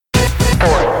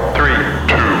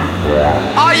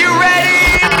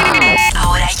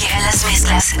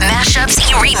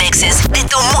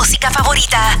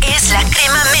La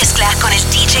Crema Mezcla con el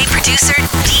DJ Producer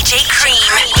DJ Cream.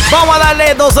 Vamos a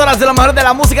darle 2 horas de lo mejor de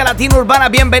la música latina urbana.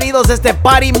 Bienvenidos a este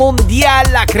party mundial,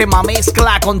 La Crema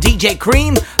Mezcla con DJ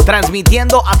Cream,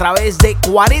 transmitiendo a través de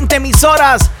 40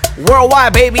 emisoras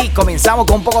worldwide, baby. Comenzamos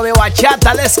con un poco de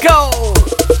bachata. Let's go.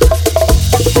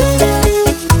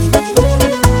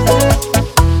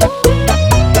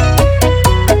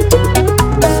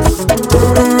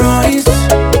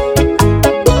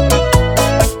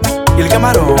 Y el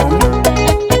camarón.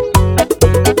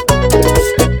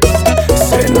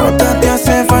 Se nota, te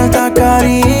hace falta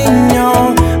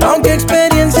cariño, aunque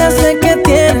experiencia sé que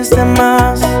tienes de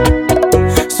más.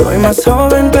 Soy más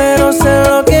joven pero sé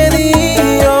lo que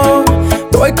digo.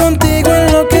 Voy contigo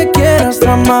en lo que quieras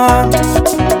tramar.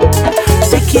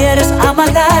 Si quieres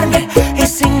amagarme y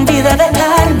sin vida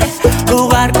dejarme,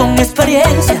 jugar con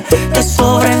experiencia, te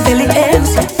sobra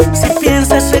inteligencia. Si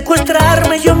piensas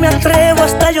secuestrarme, yo me atrevo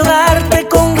hasta ayudarte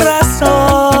con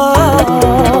razón.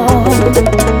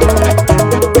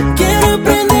 Quiero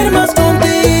aprender más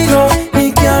contigo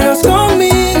y que hagas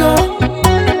conmigo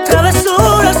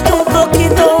Travesuras que un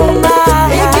poquito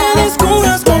más, y que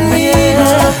descubras conmigo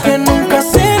lo que nunca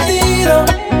has sentido.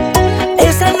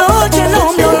 esa noche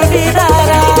no me olvidarás.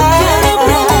 Quiero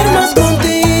aprender más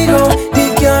contigo y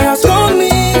que hagas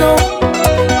conmigo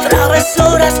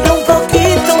Travesuras que un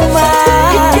poquito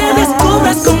más, y que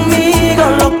descubras conmigo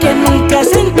lo que nunca he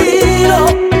sentido.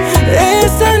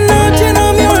 esa noche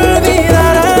no me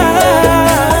olvidarás.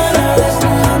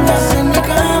 Andas en mi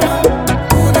cama,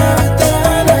 una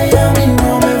veterana y a mí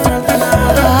no me falta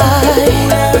nada.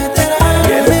 Una veterana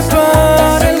que me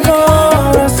para el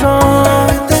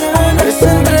corazón, que se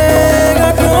entrega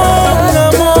con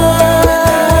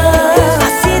amor.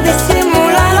 Así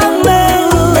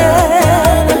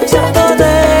disimuladamente se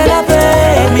apodera de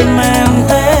mi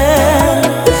mente.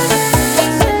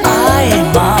 Ay,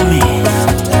 mami.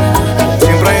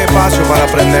 Siempre hay espacio para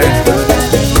aprender.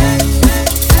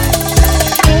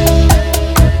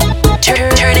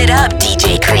 Turn it up,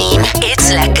 DJ Cream. It's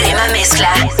La Crema Mezcla.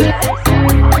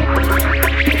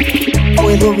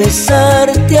 Puedo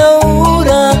besarte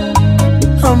ahora,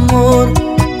 amor,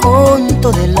 con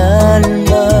todo el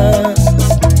alma.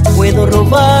 Puedo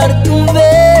robarte un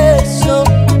beso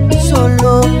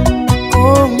solo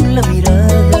con la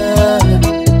mirada.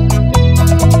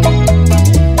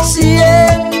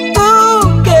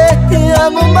 Siento que te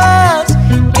amo más,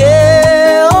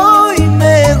 que hoy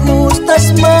me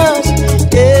gustas más.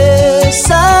 Es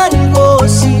algo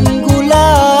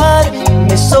singular,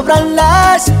 me sobran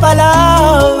las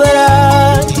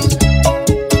palabras.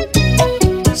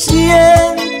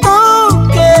 Siento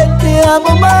que te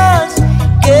amo más,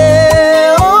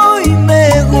 que hoy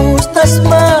me gustas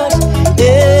más.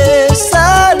 Es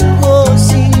algo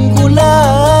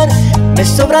singular, me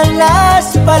sobran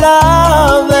las palabras.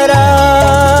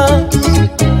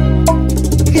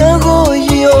 ¿Qué hago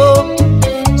yo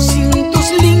sin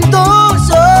tus lindos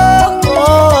ojos?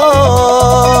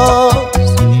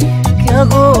 ¿Qué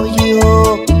hago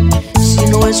yo si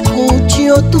no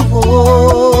escucho tu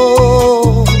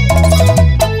voz?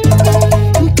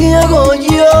 ¿Qué hago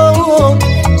yo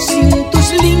sin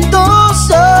tus lindos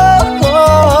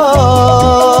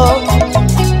ojos?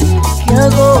 ¿Qué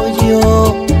hago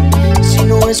yo si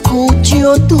no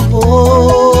escucho tu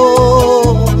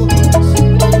voz?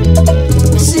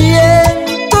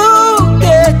 Siento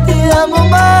que te amo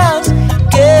más,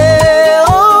 que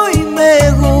hoy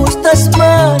me gustas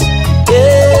más.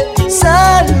 Es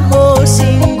algo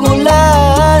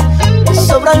singular, me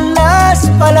sobran las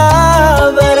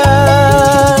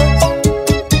palabras.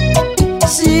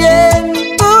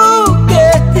 Siento que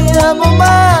te amo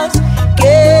más,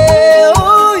 que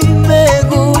hoy me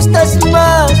gustas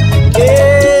más.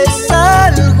 Es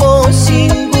algo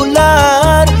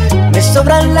singular, me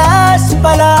sobran las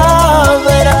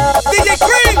palabras. DJ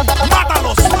Cream,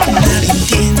 mátalos. Nadie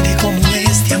entiende cómo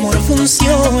este amor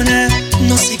funciona.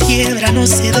 No se quiebra, no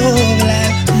se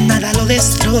dobla, nada lo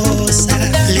destroza.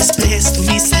 Les presto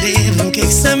mi cerebro que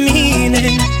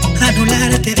examinen,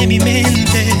 anularte de mi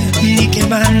mente, ni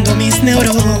quemando mis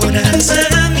neuronas.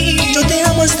 Mami, yo te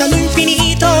amo hasta lo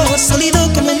infinito, sólido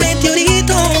como un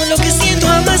meteorito. Lo que siento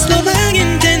jamás lo van a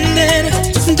entender.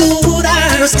 Duda,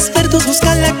 los expertos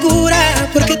buscan la cura,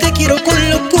 porque te quiero con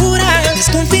locura.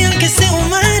 Desconfían que sea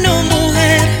humano,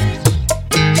 mujer.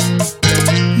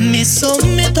 Me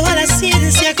someto a la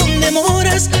ciencia con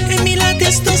demoras. En mí la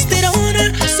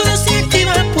testosterona solo se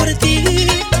activa por ti.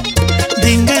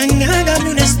 Vengan, háganme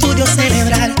un estudio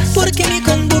cerebral, porque mi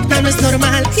conducta no es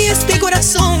normal. Y este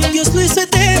corazón Dios lo hizo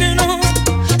eterno.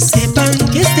 Sepan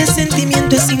que este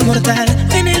sentimiento es inmortal.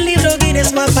 En el libro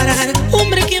Guinness va a parar.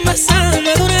 Hombre que más ama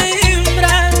a una hembra.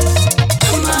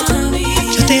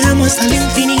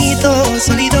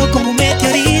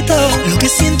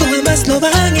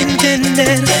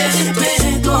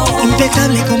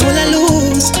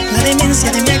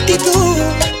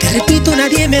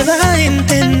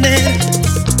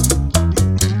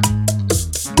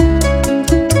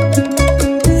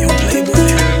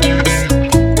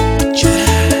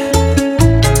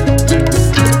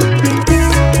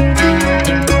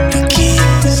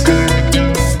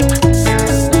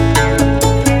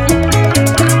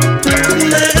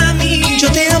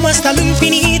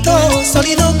 infinito,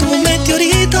 sólido como un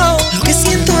meteorito. Lo que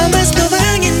siento jamás lo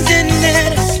van a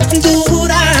entender.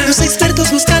 Dura, los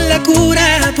expertos buscan la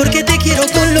cura, porque te quiero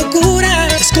con locura.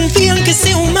 Desconfían que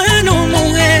sea humano o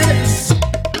mujer.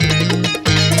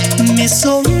 Me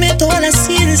someto a la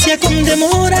ciencia con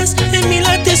demoras. En mí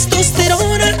la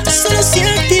testosterona solo se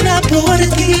activa por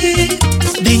ti.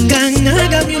 Vengan,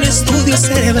 hágame un estudio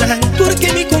cerebral,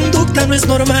 porque mi conducta no es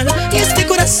normal y este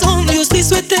corazón Dios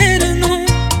hizo eterno.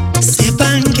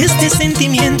 Sepan que este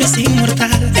sentimiento es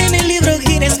inmortal. En el libro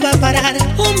Guinness va a parar.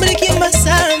 Hombre, ¿quién más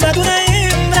ama de una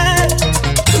hembra?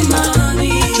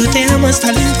 Mami, yo te amo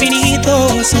hasta lo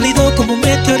infinito, sólido como un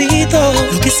meteorito.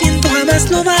 Lo que siento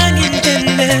jamás lo van a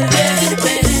entender.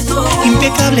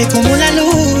 Impecable como la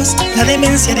luz, la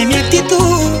demencia de mi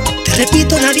actitud. Te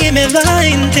repito, nadie me va a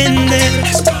entender.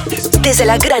 Desde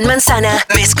la Gran Manzana,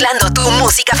 mezclando tu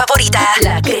música favorita.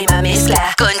 La Crema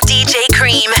Mezcla con DJ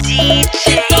Cream. DJ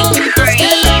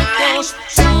Cream.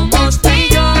 Somos tú y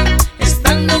yo,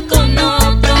 estando con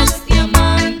otros y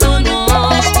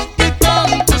amándonos. Qué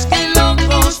tontos, qué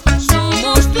locos.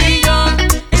 Somos tú y yo,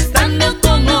 estando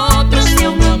con otros y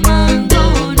aún amándonos.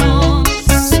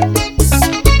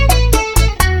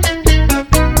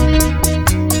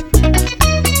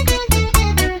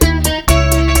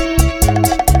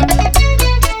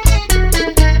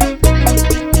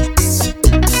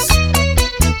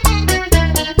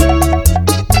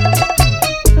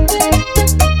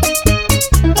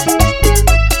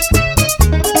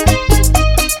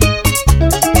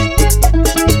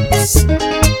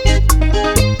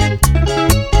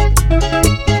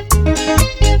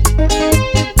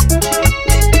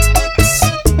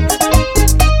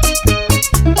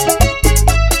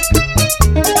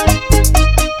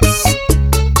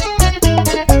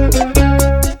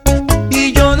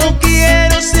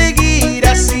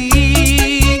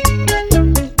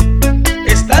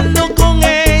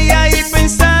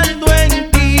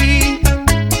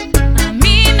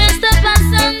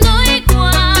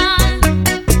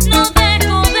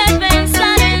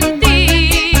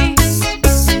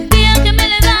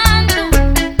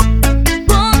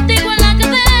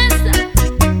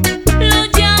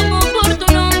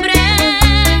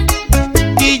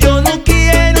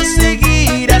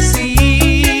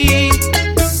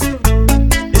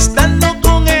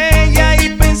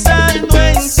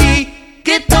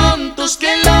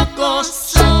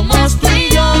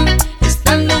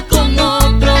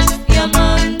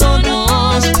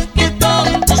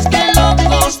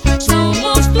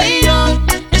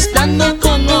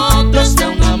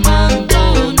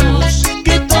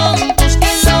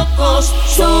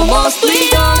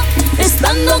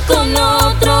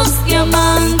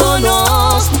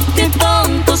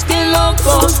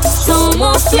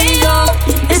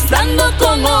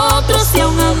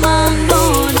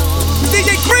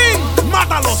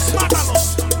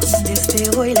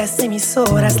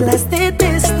 Las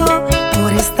detesto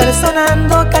por estar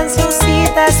sonando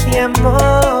cancioncitas de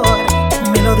amor,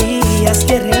 melodías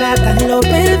que relatan lo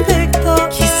perfecto.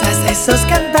 Quizás a esos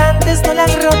cantantes no le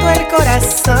han roto el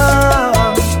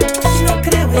corazón. No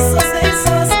creo esos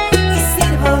versos y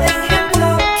sirvo de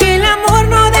ejemplo que el amor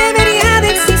no debería de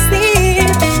existir.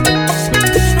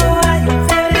 No hay un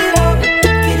febrero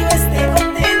que yo esté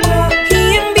contento y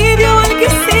envidio al que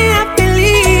sea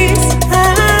feliz.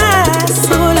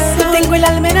 Solo tengo el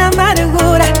alma en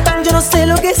amargura, yo no sé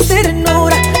lo que es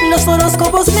ternura. Los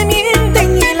horóscopos me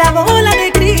mienten y la bola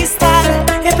de cristal.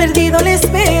 He perdido la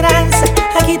esperanza,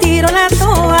 aquí tiro la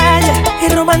toalla.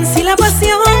 El romance y la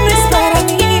pasión no es para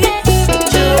mí.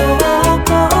 Yo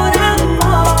por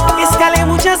amor escalé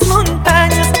muchas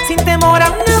montañas sin temor a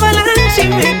una avalancha y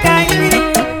me caí.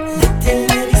 La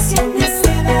televisión me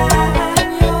hace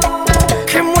daño,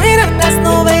 que mueran las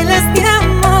novelas de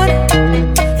amor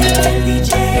y que el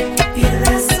DJ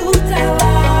pierda su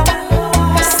trabajo.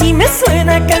 Si me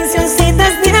suena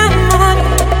cancioncitas de amor,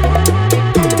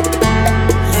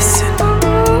 listen.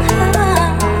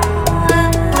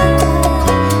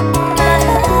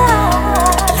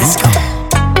 Let's go.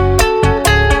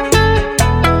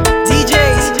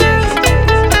 DJs,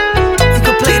 you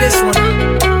can play this one.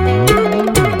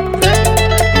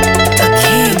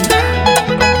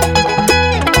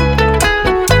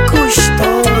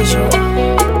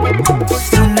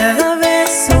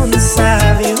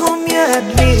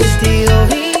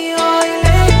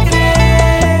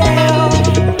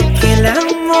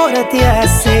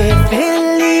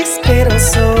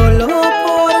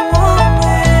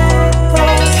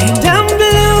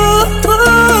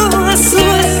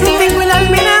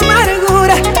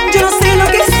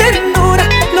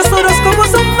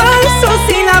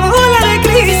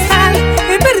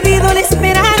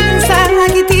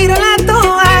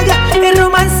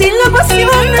 tu pasión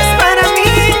es para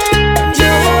mí.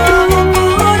 Yo por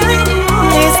amor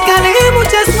escalé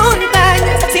muchas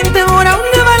montañas sin temor a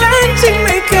una avalancha y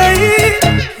me caí.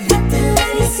 La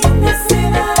televisión me hace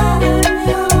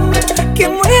daño, que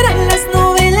mueran las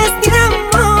novelas de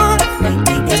amor.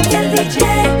 Permite que el DJ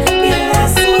pierda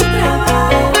su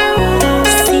trabajo.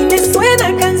 Si me suena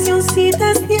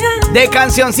cancioncitas de amor. De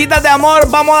cancioncitas de amor,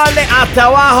 vamos a darle hasta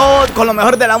abajo con lo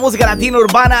mejor de la música latina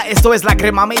urbana. Esto es La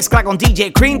Crema Mezcla con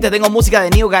DJ Cream. Te tengo música de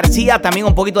Nio García, también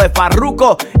un poquito de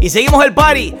Farruko. Y seguimos el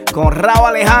party con Rauw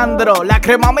Alejandro. La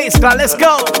Crema Mezcla, let's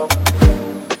go.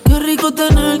 Qué rico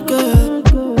tener que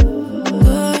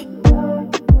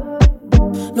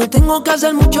no tengo que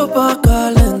hacer mucho para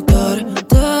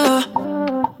calentarte.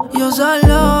 Yo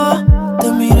solo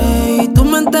te miré y tú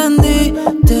me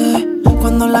entendiste.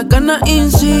 Cuando las ganas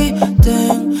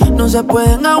insisten, no se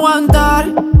pueden aguantar.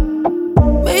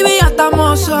 Baby, ya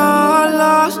estamos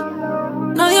solos,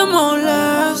 nadie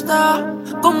molesta.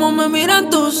 Como me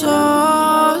miran tus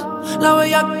ojos, la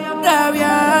bella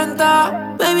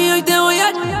revienta. Baby, hoy te voy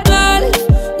a llegar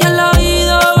y al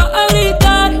oído vas a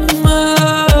gritarme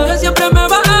que siempre me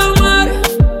vas a amar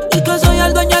y que soy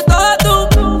el dueño de toda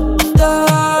tu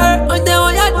mujer. Hoy te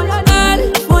voy a llegar,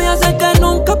 voy a hacer que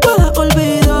nunca puedas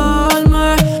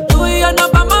olvidarme. Tú y yo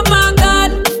nos vamos a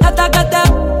matar hasta que te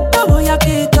voy a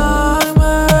quitarme.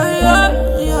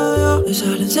 Esa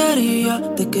lencería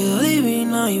te queda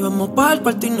divina y vamos pa'l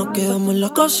cuarto y nos quedamos en la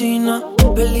cocina.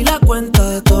 Perdí la cuenta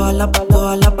de todas las,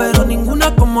 pero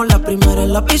ninguna como la primera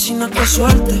en la piscina. Qué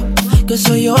suerte, que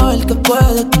soy yo el que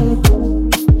puede.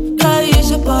 ¿Qué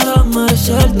hice para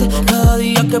merecerte? Cada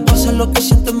día que pasa lo que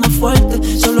sientes más fuerte.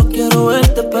 Solo quiero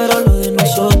verte, pero lo de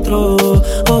nosotros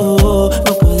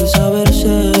no puede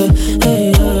saberse.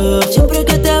 Siempre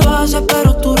que te vas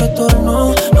espero tu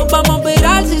retorno. Nos vamos a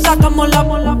virar si sacamos la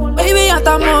bola. Baby, ya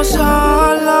estamos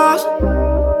solos,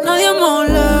 nadie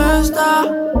molesta.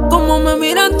 Como me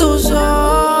miran tus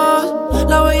ojos,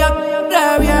 la bella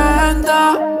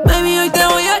revienta. Baby, hoy te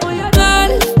voy a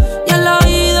llegar y al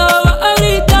oído vas a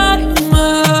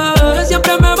gritarme que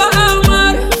siempre me vas a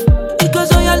amar y que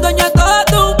soy el dueño de toda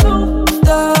tu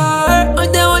mujer. Hoy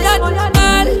te voy a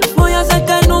llegar, voy a hacer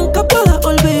que nunca puedas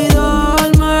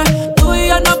olvidarme. Tú y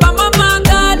yo nos vamos a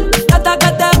matar hasta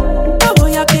que te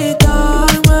voy a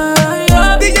quitarme.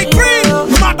 DJ Cream,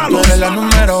 mátalo. Tú eres la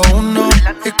número uno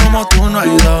y como tú no hay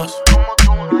dos.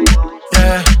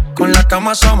 Con la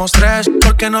cama somos tres,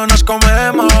 porque no nos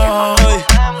comemos.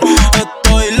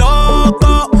 Estoy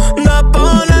loco de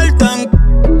ponerte en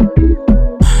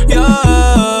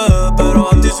pero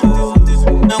a ti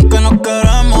aunque no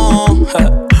queremos.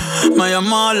 Me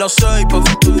llamas a las 6 pa'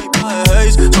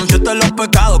 son 7 los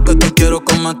pecados que te quiero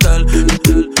cometer.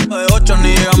 De 8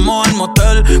 ni llegamos al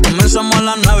motel. Comenzamos a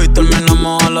las 9 y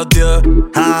terminamos a las 10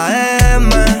 AM,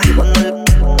 cuando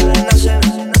nace.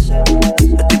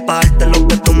 Estoy pa' darte lo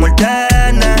que tú me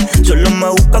ordenes. Solo me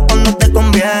buscas cuando te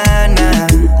conviene.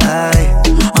 Ay.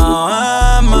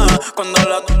 AM, cuando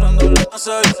la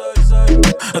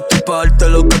estoy pa' darte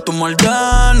lo que tú me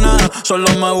ordenes.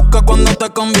 Solo me buscas cuando te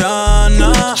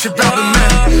conviene.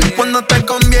 Cuando te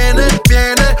conviene,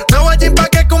 viene. Me voy allí pa'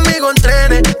 que conmigo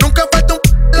entrene. Nunca falta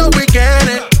los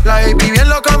weekends. La baby bien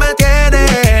loco me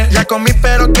tiene. Ya comí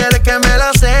pero quiere que me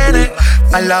la cene.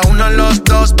 A la 1, los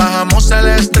 2, bajamos el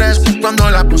estrés. Cuando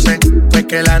la puse, fue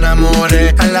que la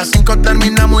enamoré. A las 5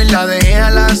 terminamos y la dejé a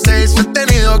las 6. He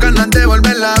tenido ganas de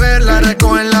volverla a ver. La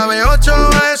recojo en la B8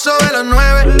 a eso de las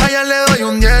 9. Allá le doy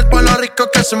un 10 por lo rico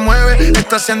que se mueve.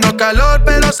 Está haciendo calor,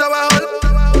 pero se bajó.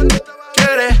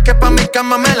 Quiere que pa' mi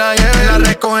cama me la lleve. La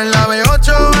recojo en la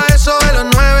B8 a eso de las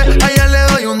 9. Allá le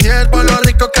doy un 10 por lo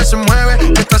rico que se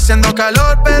mueve. Está haciendo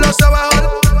calor, pero se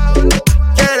bajó.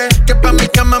 Quiere que pa' mi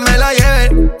cama me la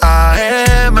lleve.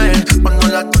 AM, cuando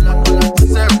la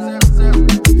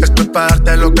estoy pa'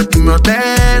 darte lo que tú me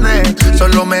ordenes.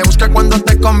 Solo me busca cuando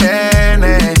te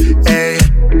conviene. Ey.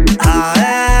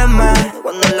 AM,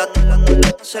 cuando la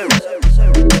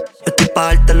estoy pa'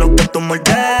 darte lo que tú me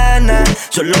ordenes.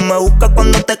 Solo me busca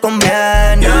cuando te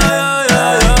conviene.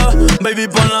 Baby,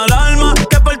 pon la alarma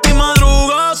que por ti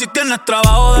madruga. Si tienes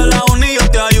trabajo de la uni yo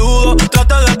te ayudo.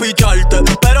 Traté de picharte,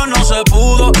 pero no se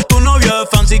pudo. Tu novio es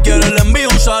fan, si quieres le envío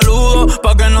un saludo.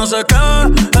 Pa' que no se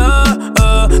quede,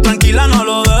 tranquila no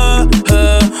lo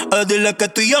dejes. Dile que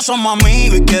tú y yo somos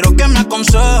amigos y quiero que me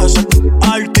aconsejes.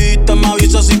 Artista me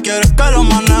avisa si quieres que lo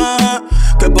maneje.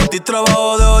 Que por ti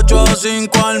trabajo de 8 a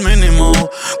 5 al mínimo.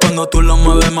 Cuando tú lo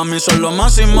mueves, mami, son lo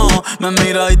máximo. Me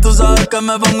mira y tú sabes que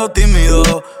me pongo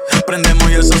tímido. Prendemos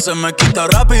y eso se me quita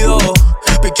rápido.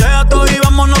 Pichea todo y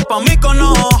vámonos pa'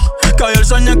 Mykonos. Que ayer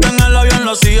soñé que en el avión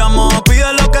lo hacíamos.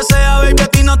 Pide lo que sea, baby, a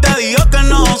ti no no te digo que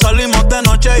no. Salimos de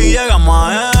noche y llegamos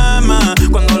a M.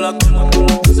 Cuando la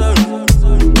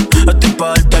estoy pa'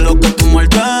 darte lo que tú me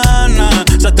ordenas.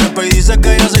 Se trepa y dice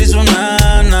que ya se hizo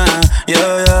nana.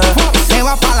 Yeah, yeah. Se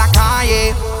va pa' la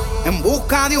calle en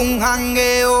busca de un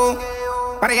jangueo.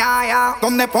 Para allá,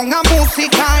 donde ponga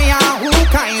música y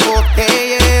ajuca y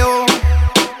botelleo.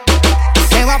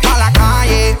 Se va pa' la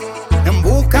calle en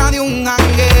busca de un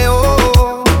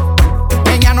jangueo.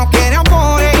 Ella no quiere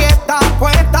amor y está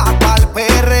puesta pa'l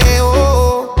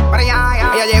perreo. Para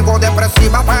allá, ella llegó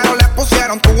depresiva pero le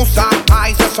pusieron tusa.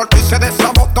 Ay, se soltó y se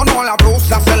desabotonó la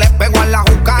blusa. Se le pegó en la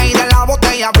juca y de la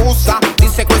botella abusa.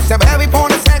 Dice que hoy se bebe y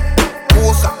pone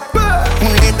excusa.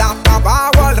 Le da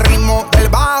tabaco al ritmo del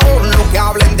bajo. Lo que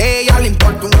hablen de ella le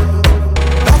importa.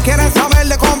 No quiere saber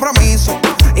de compromiso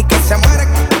y que se muere,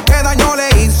 qué daño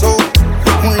le hizo.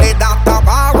 Le da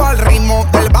tabaco al ritmo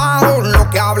del bajo. Lo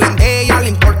que hablen de ella le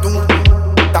importa.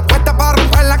 Está puesta para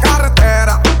romper la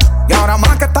carretera y ahora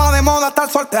más que está de moda estar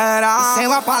soltera. Se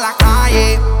va pa' la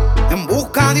calle en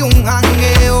busca de un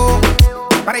jangueo.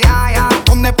 Para allá,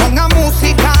 donde ponga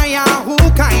música y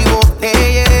ajuca y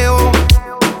botelleo.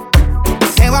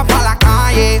 Se va pa' la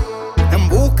calle en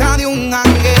busca de un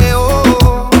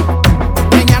jangueo.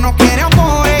 Ella no quiere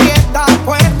amor y está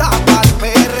puesta pa'l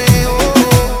perreo.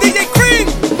 DJ Cream,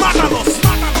 mátalos.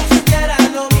 Si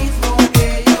hicieras lo mismo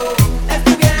que yo,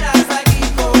 estuvieras aquí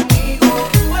conmigo.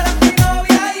 Fueras mi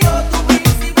novia y yo tu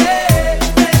príncipe,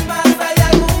 ser más allá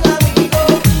que un amigo.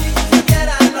 Si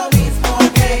hicieras lo mismo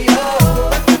que yo,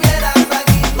 estuvieras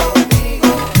aquí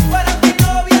conmigo. Fueras mi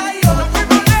novia y yo tu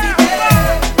príncipe,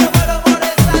 yo muero por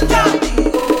estar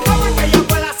contigo. ¿Cómo es que yo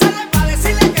puedo hacerle para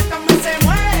decirle que también se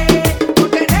muere? Por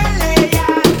tenerle ya,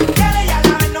 quiere ya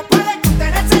la vez no puede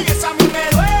contenerse y eso a mí me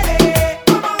duele.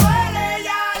 ¿Cómo duele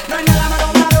ya? No hay nada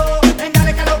malo, ven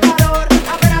dale calor,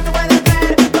 apenas tú puedes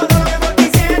ver todo lo que voy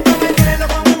diciendo. Me tienes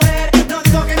loco mujer, no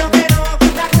digo que no,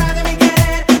 la clave de mi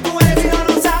querer, tú eres y no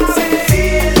lo sabes.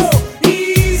 Lo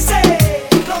hice,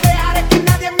 no dejaré que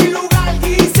nadie en mi lugar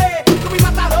dice. Tú mi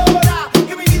matadora,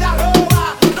 que mi vida roba,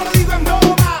 no lo digo en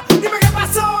broma, dime qué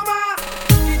pasó, ma.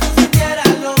 Si tú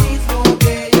sintieras lo mismo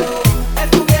que yo,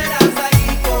 estuvieras ahí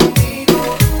conmigo.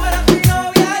 Fueras mi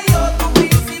novia y yo tu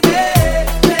príncipe,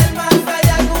 ser más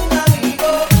allá que un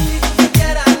amigo. Si tú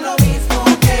sintieras lo mismo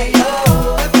que yo,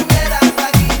 estuvieras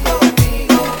aquí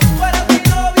conmigo. Fueras mi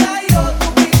novia y yo tu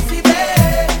príncipe,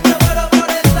 yo muero por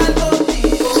estar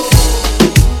contigo.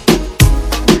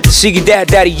 Ziggy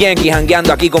Daddy Yankee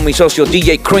jangueando aquí con mi socio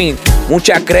DJ Cream.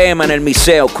 Mucha crema en el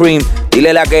miseo, Cream.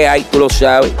 Dile la que hay, tú lo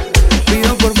sabes.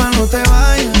 Pido porfa no te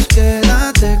vayas,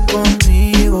 quédate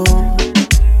conmigo.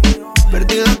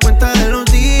 Perdí la cuenta de los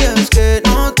días que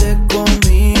no te he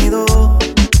comido.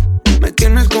 Me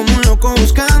tienes como un loco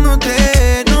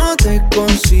buscándote, no te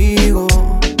consigo.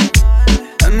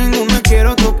 A ninguna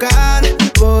quiero tocar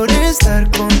por estar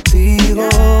contigo.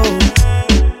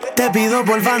 Te pido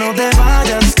porfa no te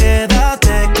vayas,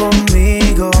 quédate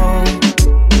conmigo.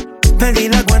 Perdí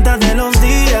la cuenta de los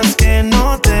días que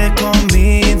no te he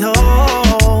comido.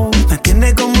 Me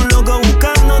tienes como un loco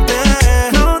buscándote,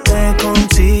 no te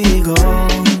consigo.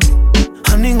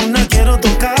 A ninguna quiero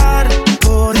tocar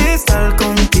por estar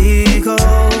contigo.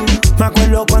 Me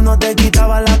acuerdo cuando te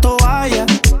quitaba la toalla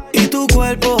y tu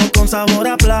cuerpo con sabor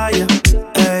a playa.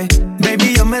 Ey,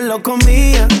 baby, yo me lo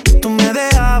comía, tú me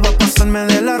dejabas pasarme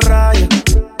de la raya.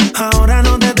 Ahora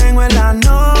no te tengo en la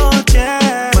noche,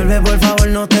 vuelve por favor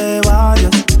no te vayas.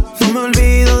 No me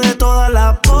olvido de todas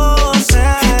las poses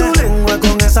y tu lengua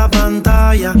con esa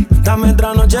pantalla. Dame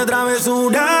otra noche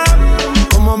travesura,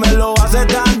 como me lo hace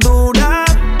tan dura.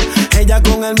 Ella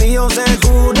con el mío se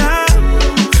jura,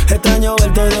 extraño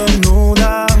verte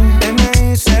desnuda.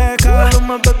 M.I.C.K.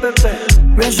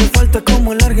 Me hace falta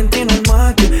como el argentino el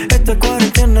mate. Esta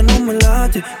cuarentena no me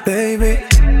late, baby.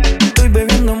 Estoy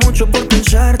bebiendo mucho por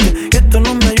pensarte y esto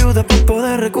no me ayuda para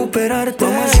poder recuperarte.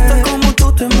 Mamacita, como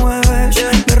tú te mueves,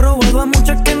 me he robado a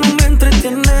muchas que no me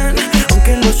entretienen.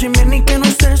 Aunque lo sin bien y que no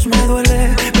estés me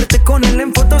duele. Verte con él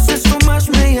en fotos eso más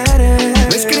me hiere.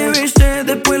 Me escribiste,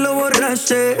 después lo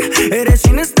borraste. Eres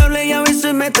inestable y a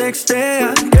veces me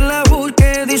texteas. Que la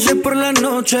busque, dice por la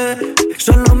noche.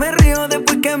 Solo me río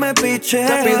después que me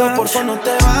picheas. Te pido por favor no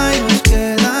te vayas,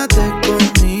 quédate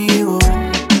conmigo.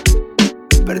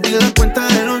 Perdí la cuenta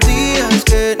de los días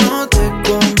que no te he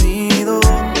comido.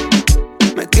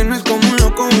 Me tienes como un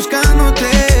loco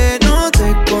buscándote, no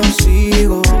te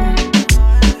consigo.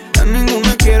 A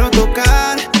ninguna quiero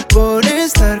tocar por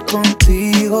estar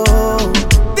contigo.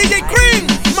 DJ Cream,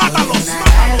 mátalos.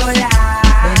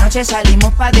 De noche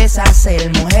salimos pa'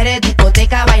 deshacer. Mujeres,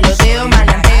 discoteca, bailoteo,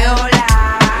 malanteo.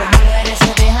 Las mujeres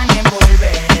se dejan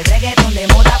envolver.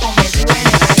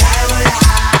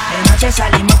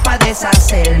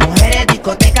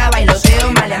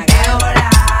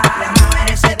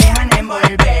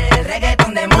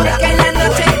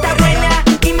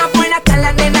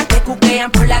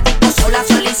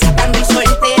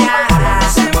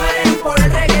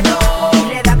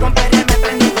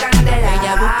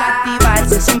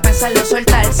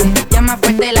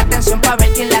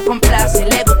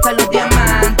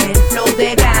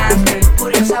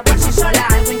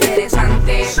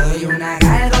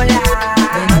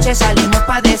 noche salimos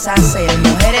pa' deshacer.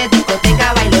 Mujeres,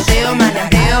 discoteca, bailoteo,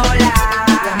 maleanteo.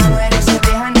 Las mujeres se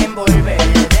dejan envolver.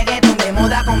 Reggaetón de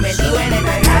moda convertido en el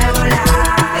regalo.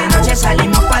 De noche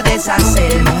salimos pa'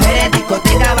 deshacer. Mujeres,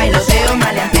 discoteca, bailoteo,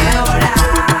 maleanteo.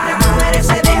 Las mujeres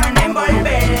se dejan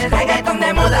envolver. Reggaetón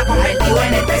de moda convertido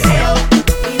en el perreo.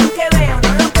 Y lo que veo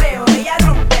no lo creo. Ella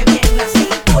rompe bien la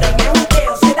cintura y me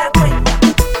juqueo, se da cuenta.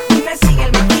 Y me sigue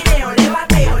el maquineo, le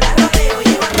bateo, la rodeo,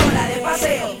 llevándola de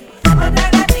paseo. Otra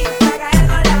gatita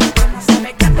gárgola, no se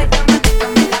me cante que manito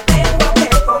me la tengo que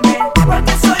comer.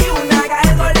 Porque soy una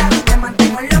gárgola, me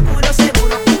mantengo en lo puro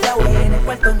seguro, cuidado en el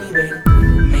cuarto nivel.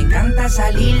 Me encanta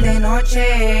salir de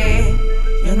noche,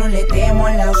 yo no le temo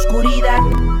a la oscuridad.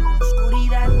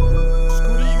 Oscuridad,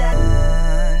 oscuridad.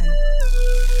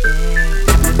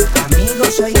 Amigo,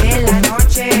 soy de la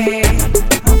noche,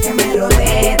 aunque me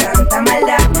rodee tanta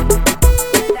maldad.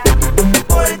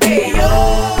 Porque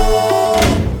yo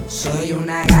soy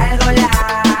una gárgola.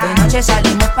 De noche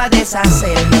salimos pa'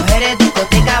 deshacer. Mujeres,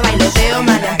 discoteca, bailoteo,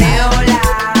 maleanteo.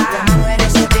 Las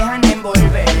mujeres se dejan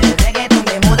envolver. Reggaetón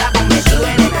de moda convertido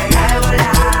en una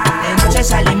gárgola. De noche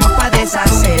salimos pa'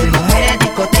 deshacer. Mujeres,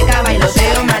 discoteca,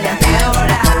 bailoteo, maleanteo.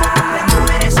 Las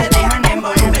mujeres se dejan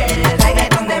envolver.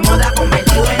 Reggaetón de moda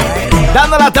convertido en el perreo.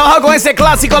 Dándola trabajo con ese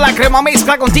clásico, la crema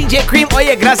mezcla con DJ Cream.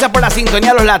 Oye, gracias por la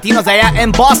sintonía a los latinos de allá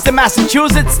en Boston,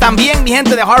 Massachusetts. También mi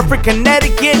gente de Hartford,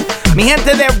 Connecticut. Mi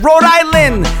gente de Rhode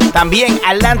Island. También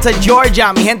Atlanta,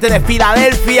 Georgia. Mi gente de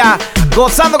Filadelfia.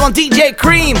 Gozando con DJ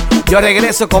Cream. Yo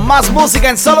regreso con más música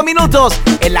en solo minutos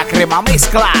en la crema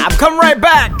mezcla. I'm coming right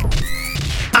back.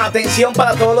 Atención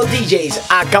para todos los DJs,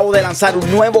 acabo de lanzar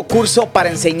un nuevo curso para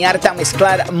enseñarte a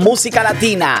mezclar música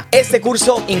latina. Este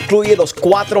curso incluye los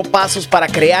 4 pasos para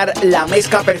crear la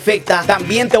mezcla perfecta.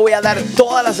 También te voy a dar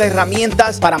todas las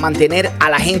herramientas para mantener a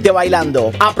la gente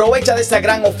bailando. Aprovecha de esta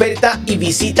gran oferta y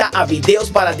visita a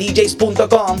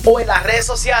videosparadjs.com o en las redes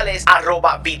sociales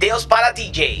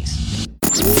 @videosparadjs.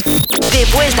 De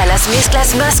vuelta a las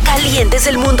mezclas más calientes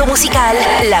del mundo musical.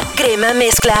 La crema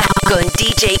mezcla con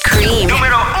DJ Cream.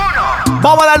 Número 1.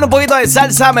 Vamos a darle un poquito de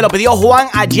salsa. Me lo pidió Juan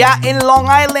allá en Long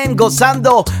Island,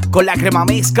 gozando con la crema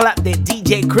mezcla de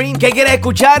DJ Cream. ¿Qué quieres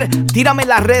escuchar? Tírame en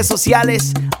las redes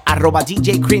sociales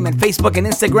 @DJ Cream en Facebook, en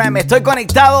Instagram. Estoy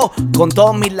conectado con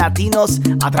todos mis latinos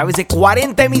a través de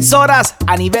 40 emisoras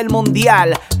a nivel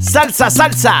mundial. Salsa,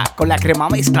 salsa con la crema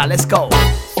mezcla. Let's go.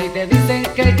 Si te dicen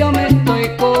que yo me estoy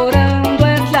curando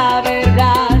es la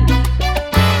verdad,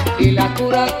 y la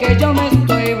cura que yo me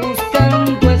estoy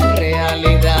buscando es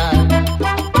realidad.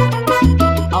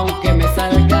 Aunque me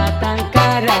salga tan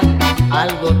cara,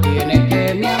 algo tiene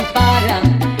que me ampara.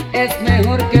 Es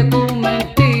mejor que tu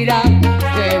mentira,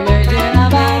 que me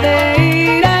llenaba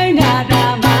de ira y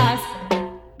nada más.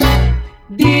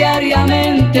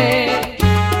 Diariamente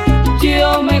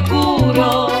yo me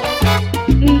curo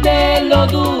de lo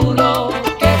duro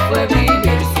que fue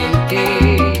vivir sin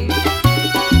ti.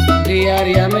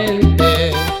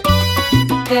 Diariamente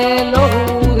te lo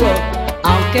juro,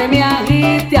 aunque me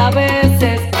agite a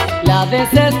veces la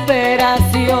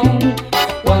desesperación,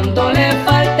 cuando le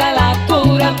falta la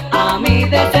cura a mi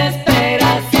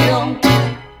desesperación.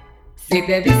 Si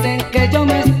te dicen que yo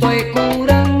me estoy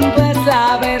curando es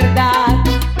la verdad,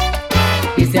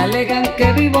 y se alegan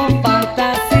que vivo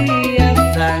fantasías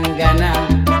zángana.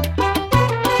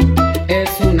 Es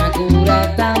una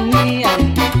cura tan mía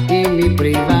y mi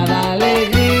privada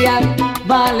alegría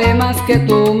vale más que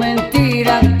tu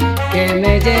mentira, que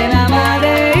me llenaba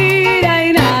de ira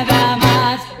y nada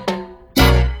más.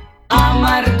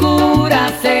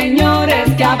 Amargura, señores,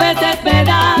 que a veces me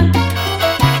dan.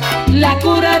 La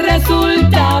cura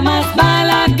resulta más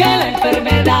mala que la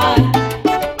enfermedad.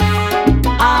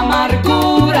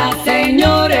 Amargura,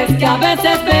 señores, que a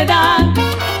veces me dan.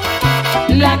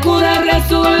 La cura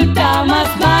resulta más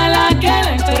mala que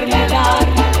la enfermedad.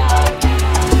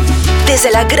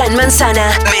 Desde la Gran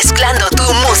Manzana, mezclando tu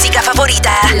música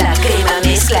favorita. La crema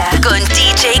mezcla con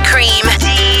DJ Cream.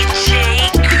 DJ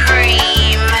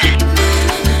Cream.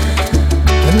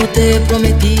 Cuando te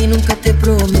prometí, nunca te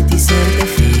prometí serte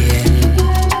fiel.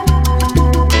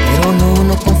 Pero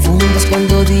no confundas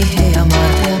cuando dije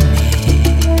amarte a mí.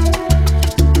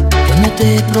 Cuando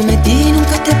te prometí,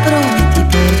 nunca te prometí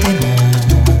por temor.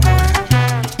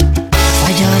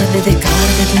 De dejar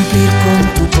de cumplir con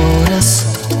tu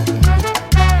corazón.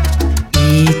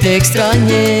 Y te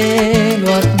extrañé,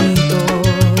 lo admito,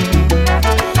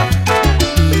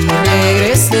 y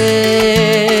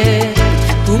regresé.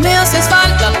 Tú me haces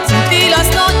falta, sin ti las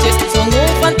noches son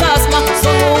un fantasma,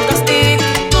 son un castigo.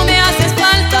 Tú me haces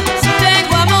falta, si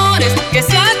tengo amores que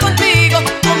sean contigo.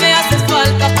 Tú me haces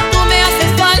falta,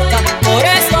 por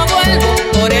eso vuelvo,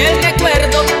 por eso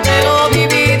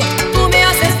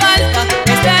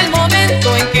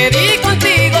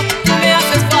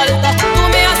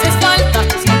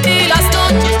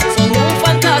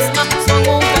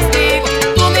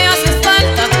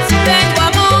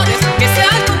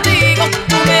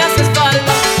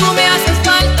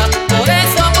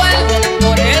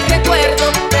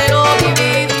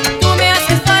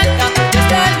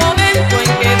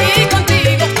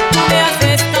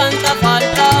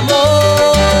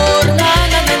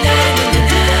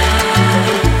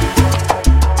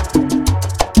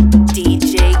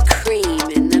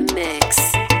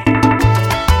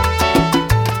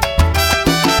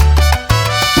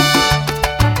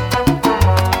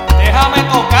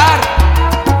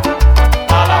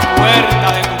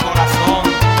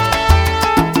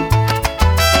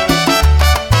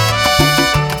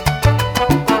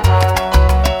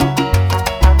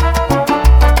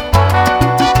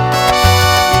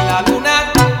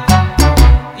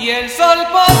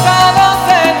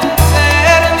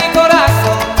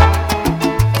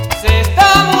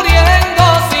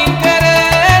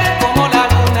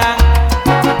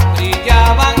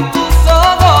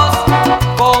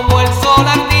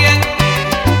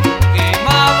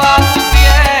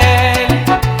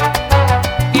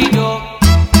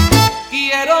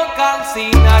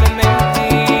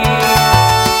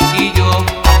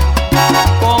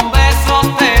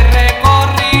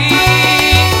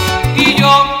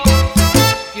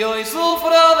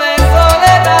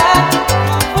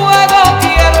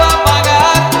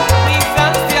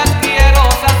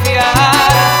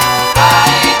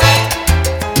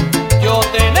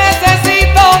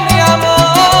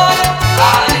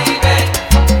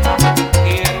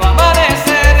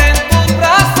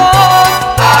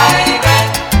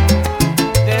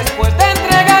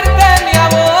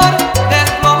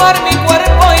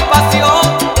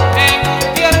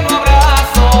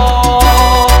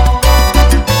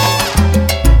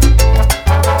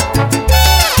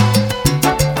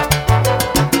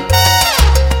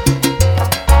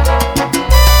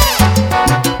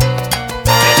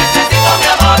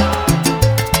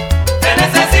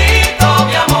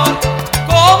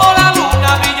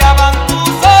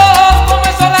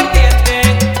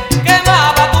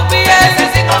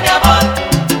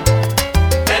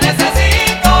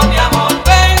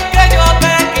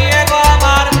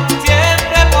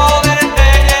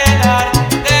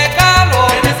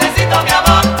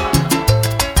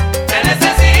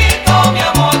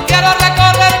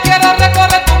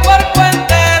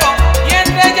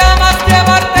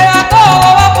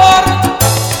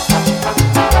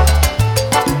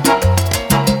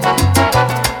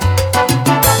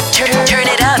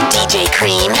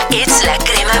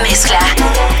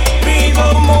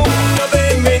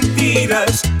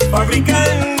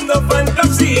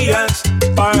fantasías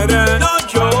para no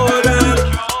llorar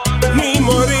ni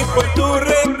morir por tu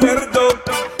recuerdo.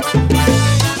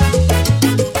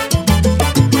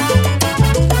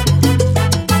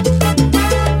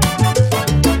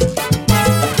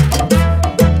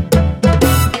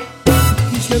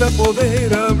 Quisiera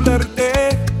poder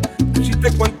hablarte,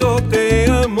 decirte cuánto te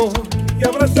amo y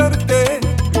abrazarte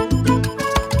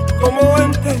como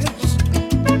antes.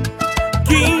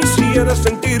 Quisiera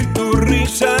sentir tu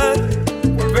risa,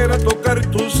 volver a tocar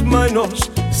tus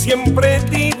manos, siempre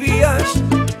tibias,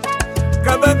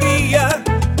 cada día.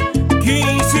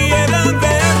 Quisiera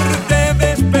verte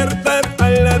despertar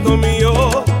al lado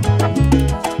mío,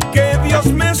 que Dios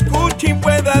me escuche y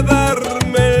pueda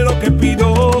darme lo que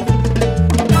pido.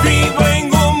 Vivo en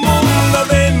un mundo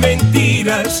de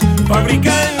mentiras,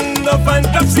 fabricando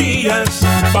fantasías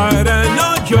para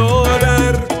no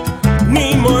llorar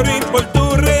ni morir por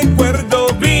tu recuerdo.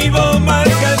 Vivo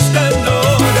malgastando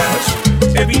horas,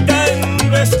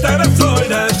 evitando estar a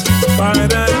solas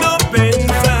para no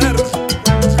pensar,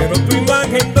 pero tu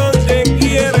imagen donde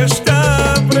quiera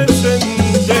está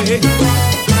presente.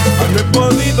 No he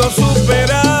podido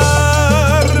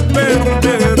superar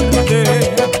perderte.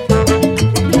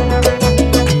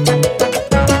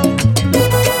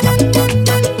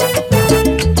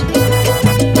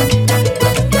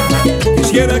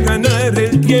 Quisiera ganar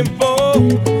el tiempo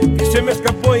que se me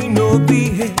escapó y no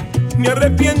dije. Me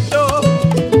arrepiento,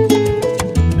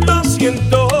 lo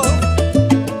siento.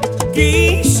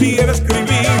 Quisiera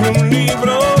escribir un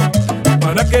libro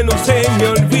para que no se me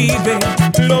olvide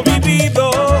lo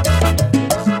vivido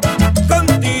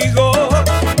contigo.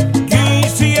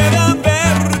 Quisiera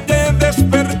verte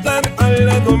despertar al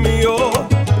lado mío,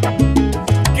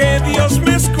 que Dios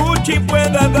me escuche y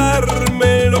pueda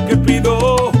darme lo que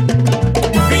pido.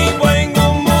 Vivo en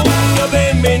un mundo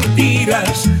de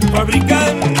mentiras,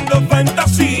 fabricando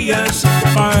fantasías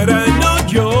para no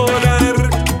llorar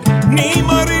ni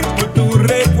morir por tu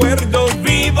recuerdo.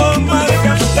 Vivo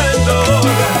malgastando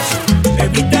horas,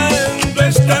 evitando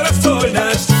estar a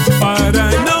solas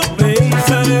para no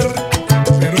pensar,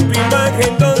 pero tu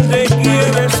imagen donde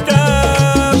quiera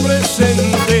está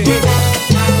presente.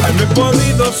 No he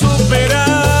podido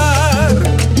superar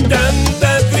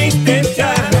tanta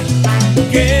tristeza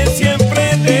que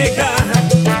siempre deja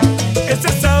ese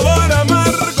sabor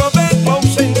amargo de tu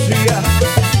ausencia.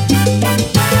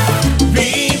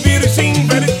 Vivir sin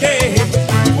verte,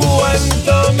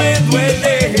 cuánto me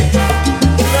duele.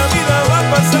 La vida va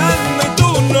pasando y tú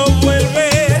no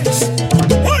vuelves.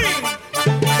 ¡Uy!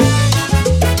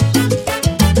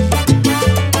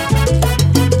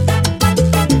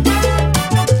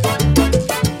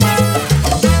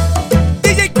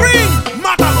 DJ Cream,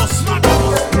 mátalos,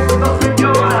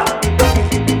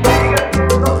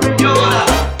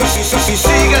 Si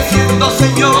sigue siendo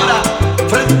señora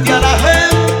frente a la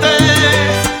gente,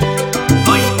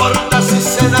 no importa si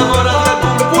se enamora de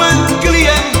un buen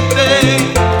cliente.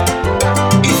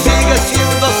 Y sigue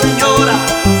siendo señora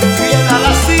fiel a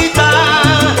la cita,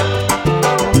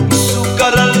 su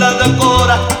cara la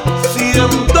decora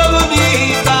siendo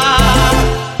bonita.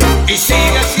 Y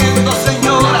sigue siendo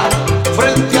señora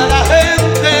frente a la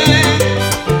gente,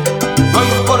 no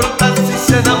importa si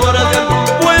se enamora de un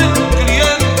buen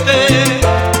cliente.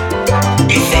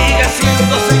 Y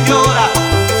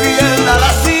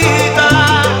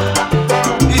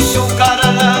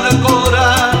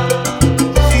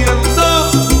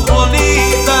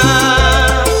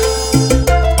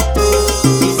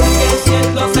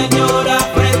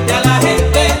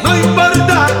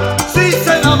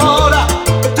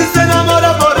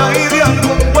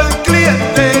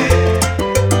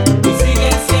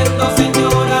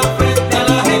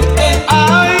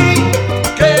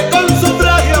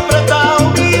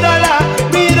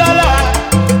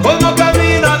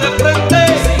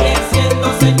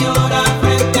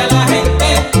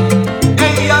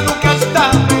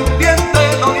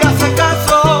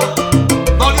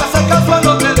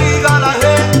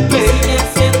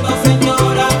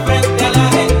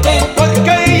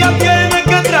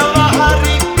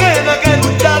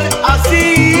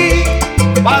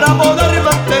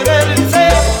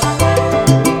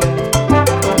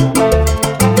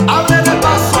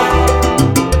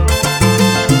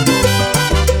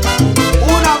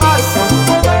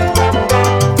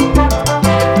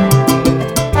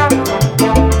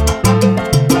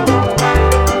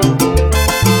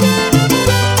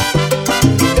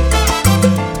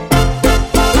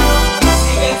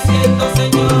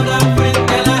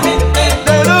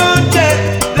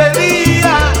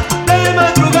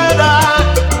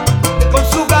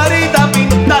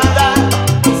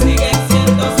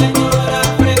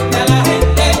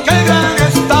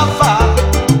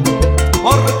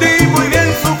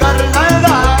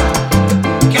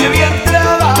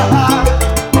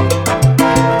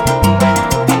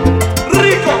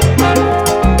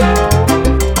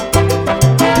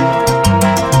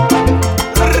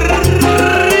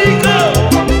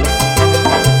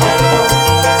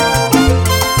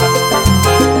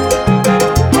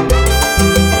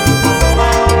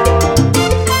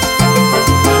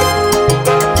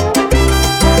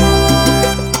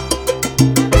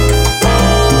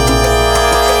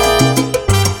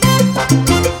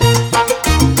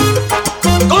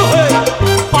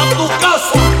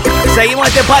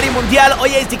Mundial.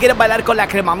 Oye, si quieres bailar con la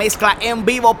crema mezcla en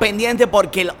vivo, pendiente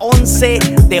porque el 11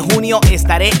 de junio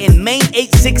estaré en Main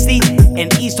 860 en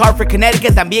East Hartford,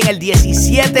 Connecticut. También el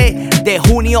 17 de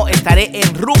junio estaré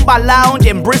en Rumba Lounge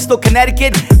en Bristol,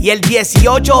 Connecticut. Y el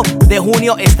 18 de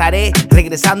junio estaré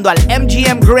regresando al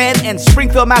MGM Grand en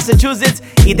Springfield, Massachusetts.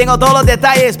 Y tengo todos los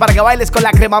detalles para que bailes con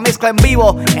la crema mezcla en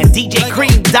vivo en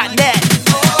djcream.net.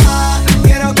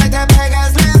 Quiero que te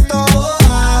pegues lento,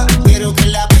 quiero que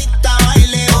la pista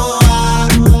baile,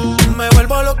 me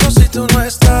vuelvo loco si tú no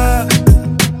estás.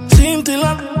 Sin ti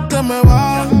la te me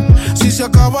va. Si se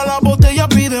acaba la botella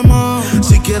pide más.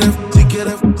 Si quieres.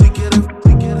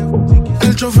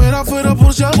 El chofer afuera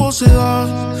por si algo se da.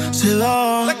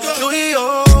 Tú y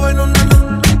yo en una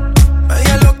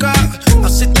media loca,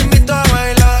 así te invito a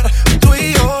bailar. Tú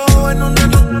y yo en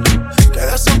una que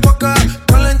desenfoca,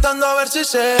 calentando a ver si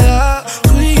se da.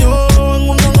 Tú y yo en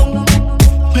una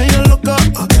media loca,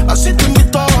 así te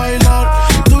invito a bailar.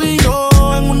 Tú y yo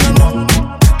en una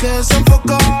que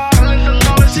desenfoca,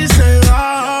 calentando a ver si se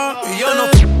da. Y yo no,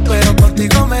 pero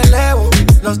contigo me elevo.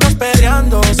 Los dos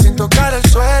peleando sin tocar el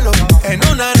suelo. En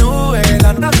una nube,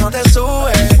 la nave no te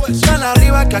sube. Tan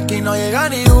arriba que aquí no llega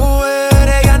ni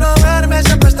Uber. Ella no duerme,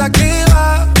 siempre está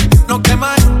activa. No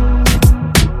quema.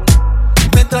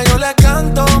 Mientras yo le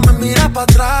canto, me mira para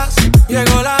atrás.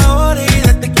 Llegó la hora y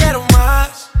de ti quiero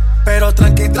más. Pero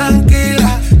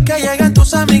tranquila, que lleguen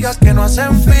tus amigas que no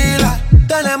hacen fila.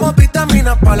 Tenemos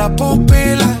vitaminas para las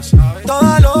pupilas.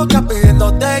 Toda loca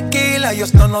pidiendo tequila. Y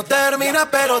esto no termina,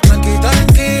 pero tranquila,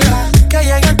 que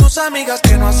lleguen tus amigas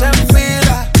que no hacen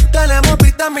fila. Tenemos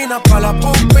vitaminas para las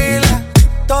pupilas.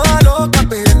 Toda loca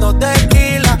pidiendo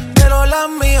tequila. Pero la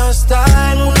mía está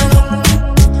en una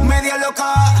media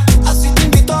loca, así te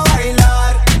invito a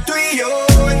bailar. Tú y yo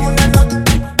en una nota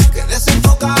que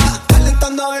desenfoca,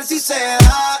 calentando a ver si se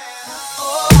da.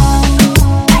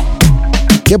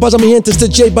 ¿Qué pasa, mi gente? Este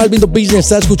es J Balvin, The Business.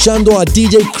 Está escuchando a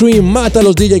DJ Cream.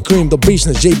 Mátalos, DJ Cream, The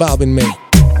Business, J Balvin, man.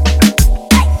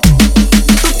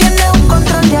 Tú tienes un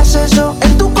control de acceso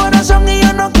en tu corazón y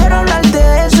yo no quiero hablar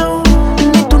de eso.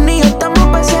 Ni tú ni yo estamos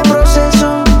para ese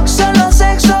proceso. Solo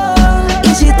sexo.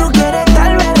 Y si tú quieres,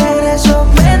 tal vez regreso.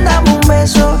 Ven, dame un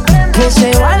beso. Que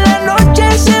se va la noche,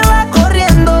 se va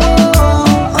corriendo.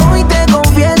 Hoy te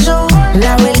confieso,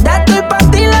 la verdad estoy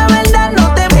pa' ti, la verdad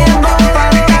no te miento.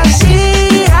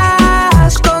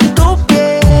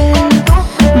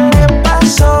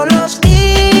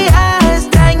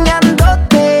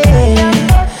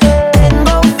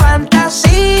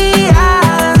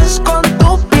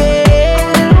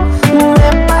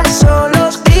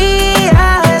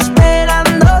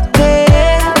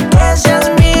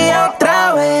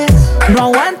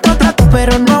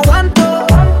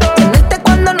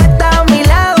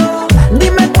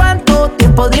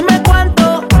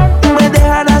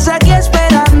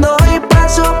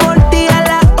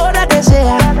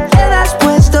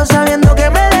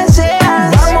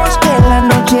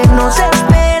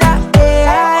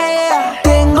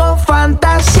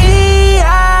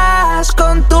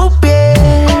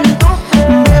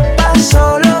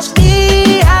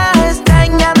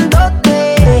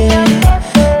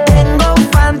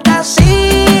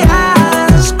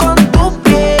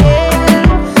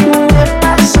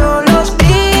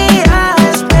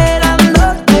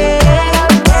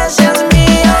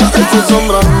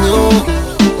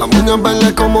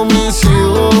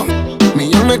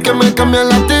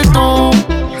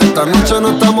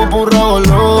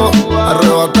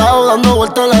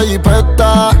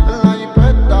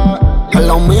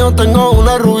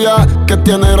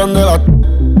 Tiene grande la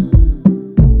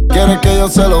quiere que yo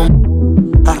se lo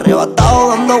arrebatado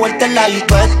dando vueltas en la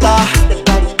jipeta.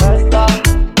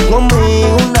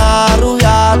 Conmigo una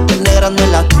rubia tiene grande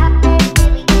la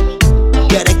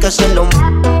quiere que se lo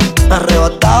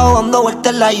arrebatado dando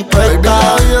vueltas en la jipeta. Baby,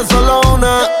 la vida es solo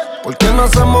una. ¿Por qué no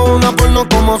hacemos una porno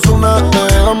como Zuna?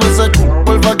 Déjame ese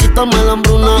porfa, quítame la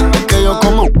hambruna. Es que yo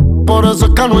como, por eso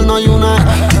es que Anuel no hay una.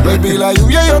 Baby, la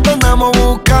lluvia y yo te andamos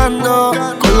buscando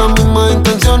con las mismas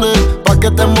intenciones. Pa' que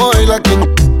te mueva y la que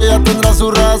ella tendrá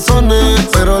sus razones.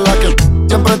 Pero la que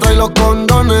siempre trae los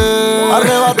condones.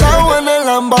 Arrebatado en el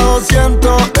Lamba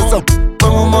 200. Eso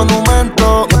en un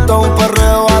monumento. Esto es un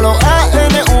perreo a los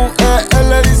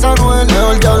A-N-U-E-L, dice Anuel.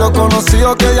 Mejor diablo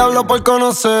conocido que diablo por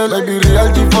conocer. Baby,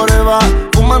 real G forever.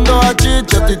 Fumando a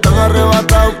chiche, estoy tan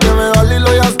arrebatado que me da Lilo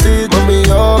y Stitch. Mami,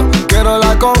 yo quiero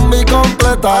la combi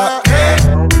completa.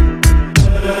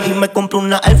 Y me compré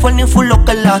una iPhone y full lo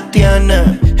que las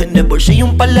tiene. En el bolsillo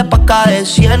un par de pacas de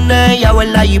cienes. Ya ve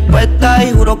la jipeta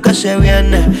y juro que se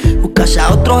viene. Buscase a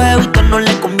otro jevito no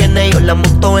le conviene. Yo la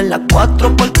monto en la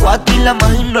 4x4 y la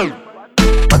imagino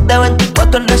más de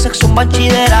 24 en el sexo un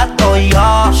bachillerato.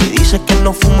 Ya, si dices que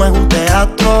no fumo es un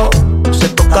teatro. Se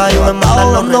toca y me manda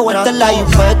dando vueltas en la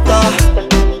jipeta.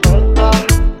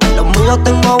 Los míos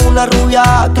tengo una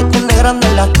rubia que tiene grande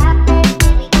la.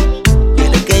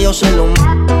 Quiere que yo se lo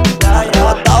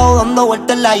arrebatado dando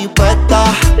vueltas en la jipeta.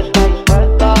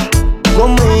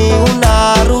 Conmigo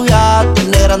una rubia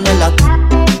tiene grande la.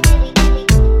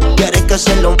 Quiere que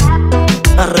se lo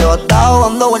arrebatado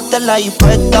dando vueltas en la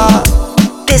jipeta.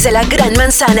 Desde la Gran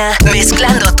Manzana,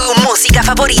 mezclando tu música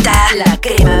favorita. La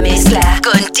Crema Mezcla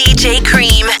con DJ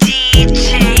Cream.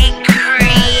 DJ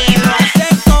Cream. No sé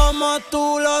cómo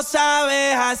tú lo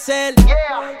sabes hacer.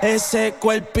 Ese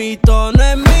cuerpito no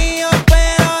es mío,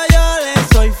 pero yo le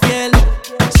soy fiel.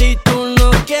 Si tú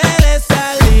no quieres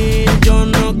salir, yo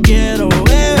no quiero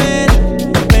beber.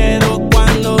 Pero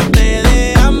cuando te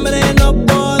dé hambre no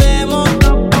podemos.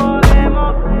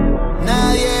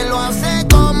 Nadie lo hace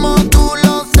como tú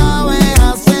lo sabes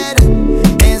hacer.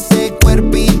 Ese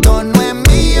cuerpito no es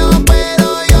mío, pero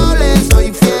yo le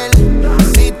soy fiel.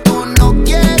 Si tú no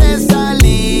quieres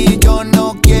salir, yo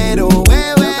no quiero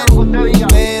beber.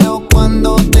 Pero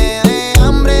cuando te dé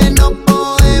hambre no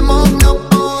podemos, no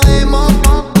podemos.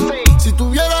 Si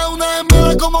tuviera una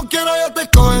hembra como quiera yo te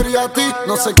escogería a ti.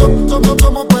 No sé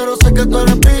cómo, pero sé que tú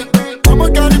eres mí. Como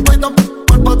el caripa y tampoco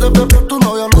cuerpo de bebé. Tu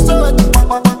novio no se ve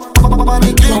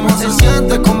maniquí. ¿Cómo se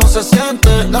siente? ¿Cómo se siente?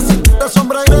 La cinta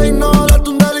sombra y reino, darte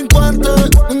un delincuente.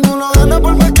 Ninguno gana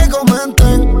por más que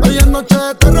comenten. Hoy es noche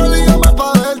de terror y llama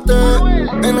pa'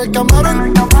 verte. En el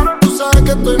camarón, tú sabes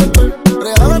que estoy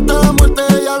real hasta la muerte,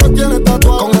 ella lo tiene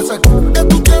tatuado. Con ese que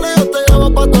tú tienes yo te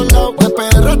llevo pa' todos lados. De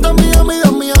PR hasta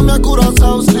Miami a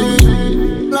Curazao, sí.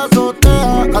 La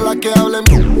azotea, a la que hablen,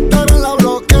 pero la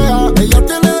bloquea. Ella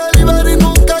tiene delivery y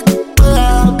nunca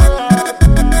quea.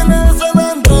 Tiene ese de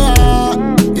Andrea.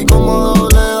 Y como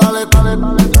doble, dale.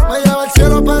 Me lleva al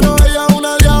cielo, pero ella es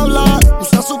una diabla.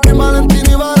 Usa su prima Valentina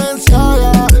y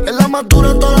Valenciaga. Es la más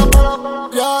dura de toda la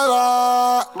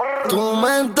parada. Tu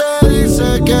mente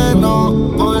dice que no,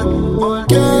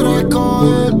 quiere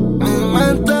coger. Mi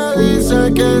mente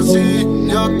dice que sí,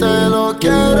 yo te lo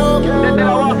quiero.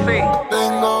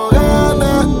 Tengo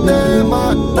ganas de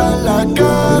matar la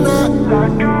cana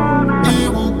y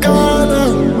bucana.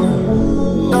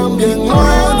 También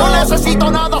no necesito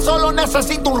nada, solo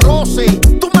necesito un roce.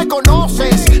 Tú me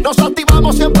conoces, nos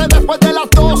activamos siempre después de las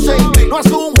 12. No es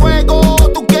un juego,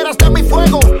 tú quieres de mi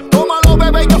fuego. Tómalo,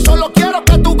 bebé, yo solo quiero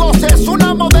que tú goces.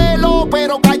 Una modelo,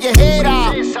 pero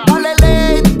callejera. Dale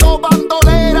lento,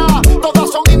 bandolera.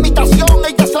 Todas son imitación,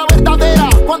 ella es la verdadera.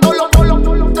 Cuando lo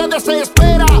se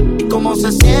desespera. ¿Y cómo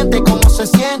se siente? ¿Cómo se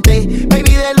siente?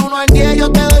 Baby, del 1 al 10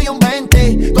 yo te doy un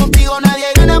 20. Contigo nadie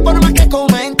gana por más que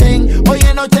comenten. Hoy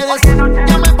es noche de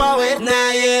llame pa' verte.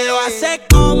 Nadie lo hace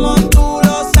como tú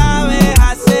lo sabes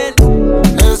hacer.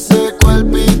 ese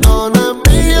cuerpito no es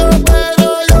mío, pero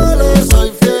yo le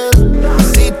soy fiel.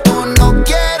 Si tú no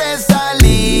quieres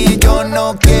salir, yo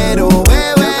no quiero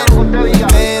beber.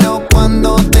 Pero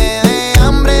cuando te dé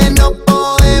hambre no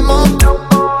podemos.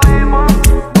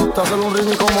 Te hacer un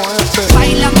ritmo como este.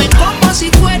 Báilame como si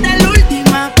fuera la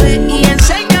última vez y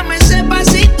enséñame ese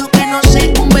pasito que no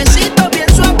sé, un besito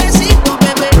bien suavecito,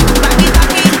 bebé. Taqui,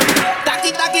 taqui,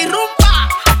 taqui, taqui, rumba.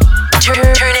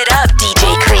 Turn it up,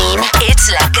 DJ Cream. It's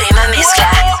la Crema Mezcla.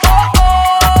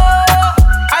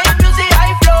 High music,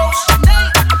 high flows.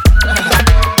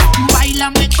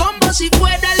 Báilame como si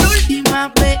fuera la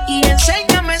última vez y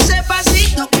enséñame ese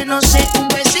pasito que no sé, un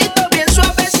besito bien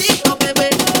suavecito, bebé.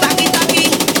 Taqui, taqui,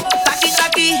 taqui,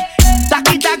 taqui,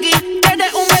 taqui, taqui.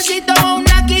 Tienes un besito o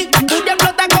un aquí, tú te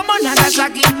explotas como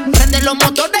Nagasaki. Prende los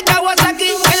motores Kawasaki,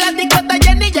 en la discota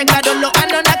Jenny llegaron los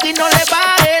Anunnaki. No le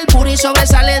baje, el puri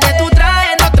sobresale de tu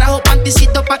traje. No trajo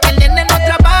panticito pa' que el nene no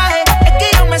trabaje. Es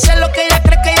que yo me sé lo que ella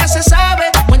cree que ya se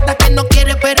sabe. Cuenta que no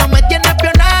quiere pero me tiene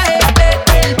espionaje.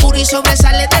 El puri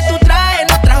sobresale de tu traje.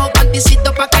 No trajo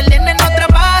panticito pa' que el nene no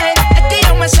trabaje. Es que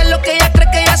yo me sé lo que ella cree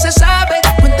que ya se sabe.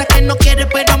 Cuenta que no quiere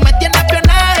pero me tiene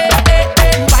espionaje.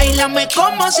 Báilame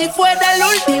como si fuera la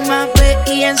última vez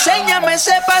y enséñame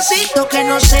ese pasito que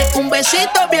no sé, un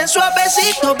besito bien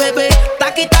suavecito, bebé.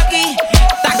 Taqui, taqui,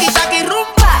 taqui, taqui,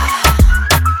 rumba.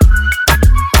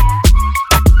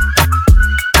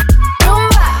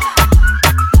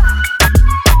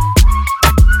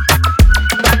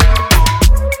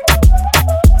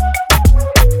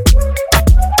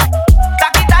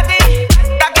 Taqui, taqui,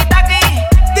 taqui, taqui.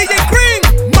 DJ Cream,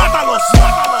 mátalos.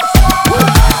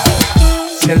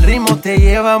 Si el ritmo te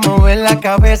lleva a mover la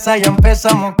cabeza, ya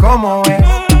empezamos como es.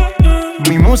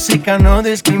 Mi música no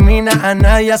discrimina a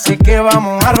nadie, así que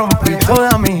vamos a romper.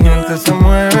 Toda mi gente se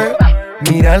mueve.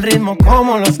 Mira el ritmo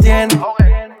como los tiene.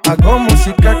 Hago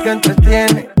música que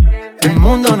entretiene. El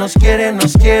mundo nos quiere,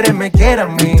 me quiere a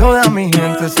mí. Toda mi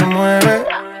gente se mueve.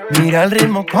 Mira el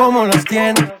ritmo como los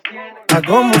tiene.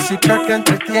 Hago música que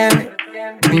entretiene.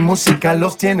 Mi música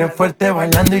los tiene fuerte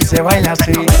bailando y se baila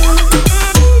así.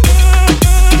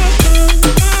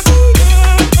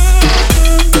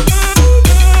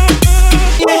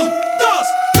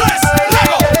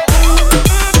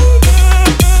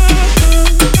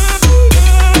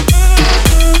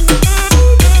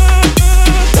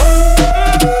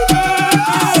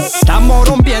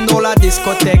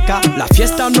 Discoteca, la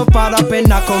fiesta no para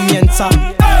apenas comienza.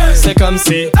 C'est comme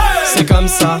si, c'est comme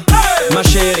ça, ma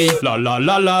chérie. La la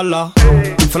la la la.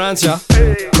 Francia,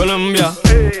 Colombia,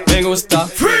 me gusta.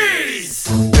 Freeze.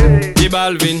 J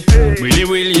Balvin, Willy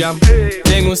William,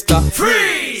 me gusta.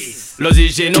 Freeze. Los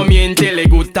DJ no mienten, le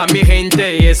gusta a mi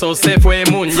gente y eso se fue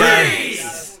mundial.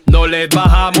 Freeze. No les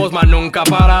bajamos, mas nunca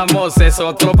paramos, es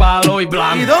otro palo y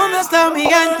blanco. ¿Y dónde está mi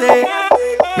gente?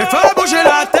 Me fue a bouger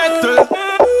la tête.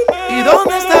 ¿Y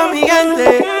dónde está mi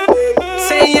gente?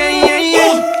 Sí, yeah, yeah,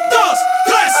 yeah. 1, 2,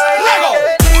 3, ¡Lego!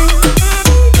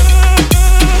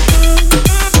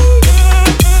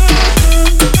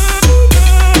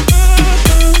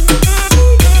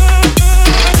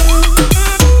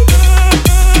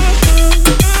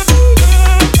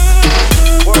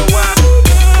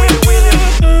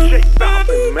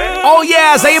 Oh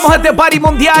yeah, seguimos este party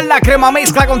mundial, la crema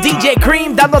mezcla con DJ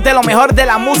Cream, dándote lo mejor de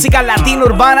la música latina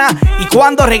urbana. Y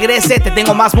cuando regrese te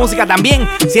tengo más música también.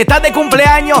 Si estás de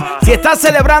cumpleaños, si estás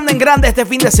celebrando en grande este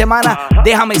fin de semana,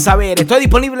 déjame saber. Estoy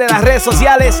disponible en las redes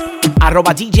sociales,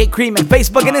 @DJ Cream en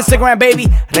Facebook, en Instagram, baby.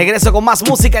 Regreso con más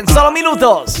música en solo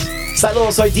minutos.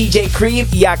 Saludos, soy DJ Cream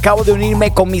y acabo de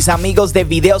unirme con mis amigos de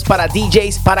Videos para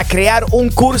DJs para crear un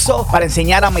curso para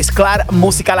enseñar a mezclar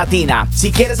música latina.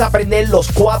 Si quieres aprender los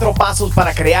 4 pasos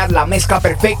para crear la mezcla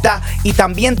perfecta y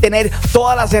también tener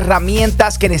todas las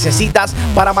herramientas que necesitas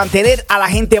para mantener a la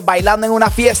gente bailando en una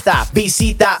fiesta,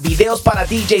 visita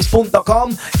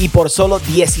videosparadjs.com y por solo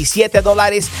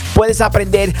 $17 puedes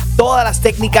aprender todas las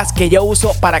técnicas que yo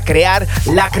uso para crear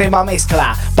la crema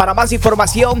mezcla. Para más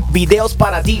información,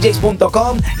 videosparadjs.com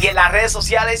y en las redes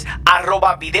sociales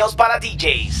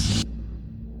 @videosparadjs.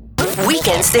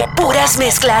 Weekends de puras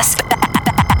mezclas.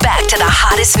 Back to the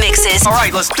hottest mixes. All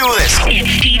right, let's do this.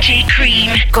 It's DJ Cream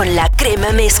con la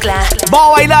crema mezcla. Vamos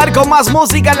a bailar con más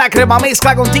música en la crema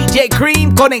mezcla con DJ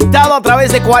Cream, conectado a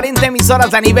través de 40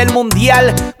 emisoras a nivel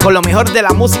mundial con lo mejor de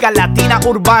la música latina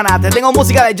urbana. Te tengo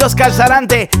música de Joscar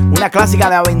Sarante, una clásica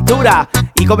de aventura.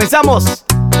 Y comenzamos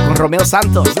con Romeo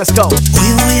Santos. Let's go.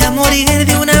 Hoy voy a morir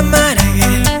de una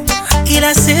amarga y la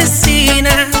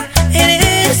asesina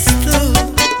eres tú.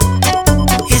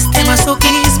 Este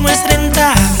masoquismo es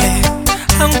rentable,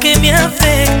 aunque me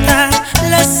afecta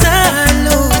la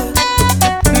salud.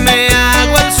 Me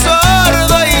hago el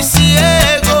sordo y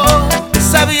ciego,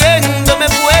 sabiendo me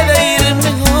puede ir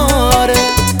mejor.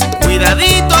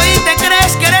 Cuidadito y te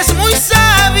crees que eres muy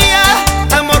sabia.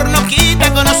 Amor no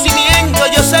quita conocimiento,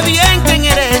 yo sé bien quién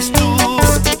eres tú.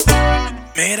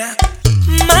 Mira,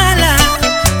 mala,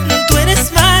 tú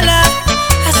eres mala,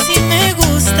 así me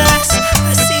gustas,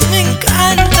 así me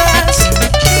encantas.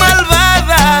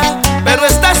 Malvada, pero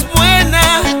estás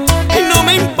buena y no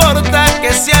me importa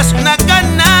que seas una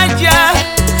canalla.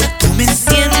 Tú me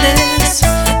enciendes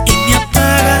y me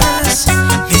apagas,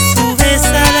 me subes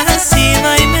a la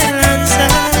cima y me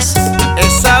lanzas.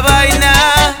 Esa vaina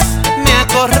me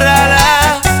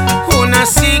acorrala, una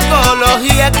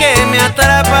psicología que me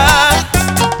atrapa.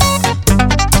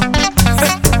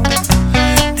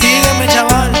 Dígame,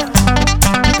 chaval,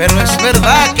 pero es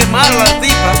verdad que mala la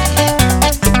tipa.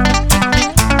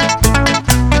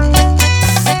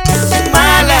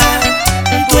 Mala,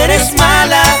 tú eres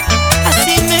mala,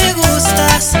 así me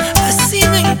gustas, así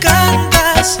me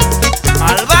encantas.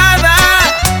 Malvada,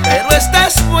 pero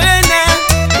estás buena,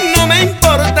 no me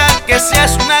importa que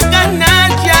seas una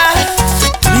canalla.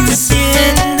 Me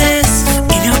enciendes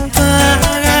y me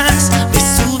apagas, me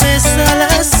subes a la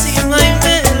cima y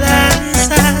me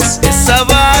lanzas. Esa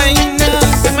vaina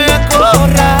me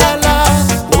acorrala,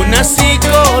 una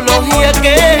psicología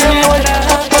que me atrapa.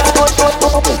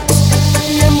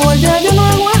 Mi amor, ya yo no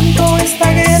aguanto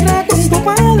esta guerra con tu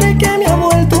padre que me ha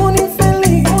vuelto un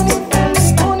infeliz.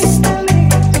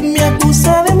 Me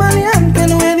acusa de maleante,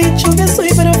 no he dicho que soy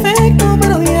perfecto,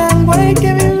 pero de algo hay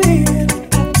que vivir.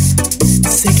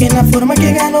 Sé que la forma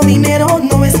que gano dinero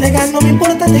no es legal, no me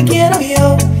importa, te quiero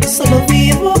yo, solo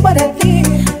vivo para ti.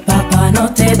 Papá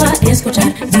no te va a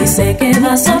escuchar, dice que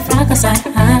vas a fracasar.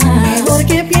 Mejor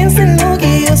que piensen lo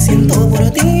que yo siento por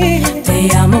ti.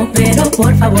 Te amo, pero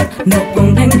por favor, favor, no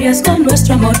ponga en riesgo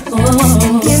nuestro amor.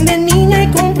 Entiende, niña, hay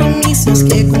compromisos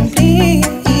que cumplir.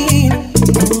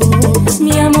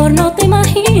 Mi amor, no te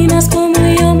imaginas cómo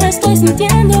yo me estoy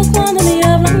sintiendo cuando me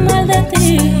hablan mal de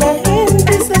ti. La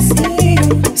gente es así.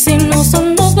 Si no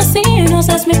son los vecinos,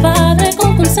 es mi padre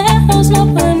con consejos,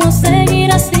 no podemos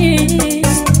seguir así.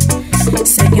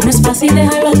 Sé que no es fácil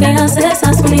dejar lo que haces,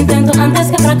 haz un intento antes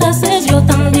que fracases. Yo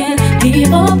también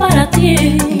vivo para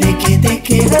ti. ¿De qué te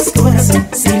quedas, corazón?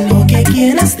 Si lo que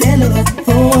quieras te lo doy.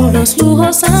 Los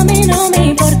lujos a mí no me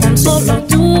importan, solo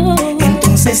tú.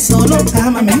 Entonces solo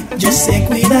ámame, yo sé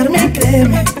cuidarme,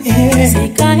 créeme. Si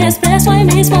caes preso ahí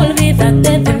mismo,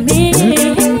 olvídate de mí.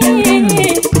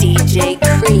 DJ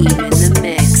Cream in the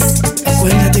mix.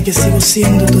 Acuérdate que sigo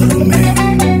siendo tu Romeo.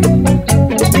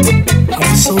 I'm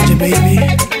a soldier, baby.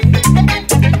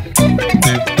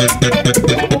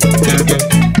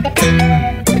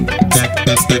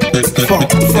 Funk.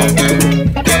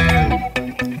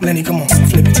 Lenny, come on,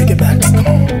 flip it, take it back, come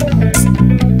on.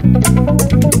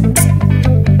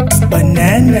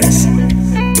 Bananas.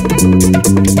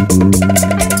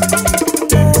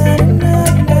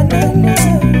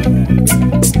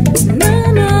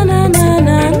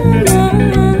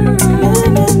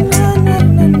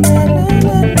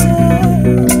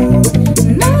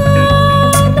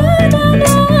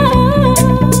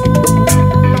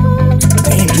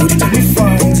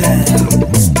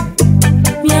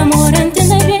 Mi amor,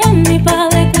 entiende bien, mi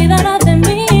padre cuidará de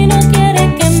mí, no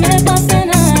quiere que me pase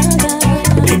nada.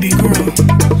 Baby girl,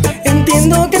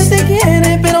 entiendo que te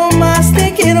quiere, pero más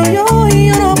te quiero yo y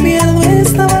yo no pierdo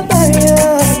esta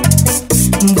batalla.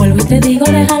 Vuelvo y te digo,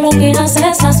 deja lo que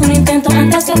haces, haz un intento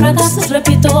antes que fracases.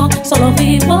 Repito, solo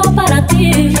vivo para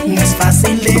ti. No es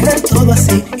fácil dejar todo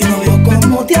así y no veo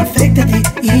cómo te afecta a ti.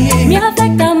 Me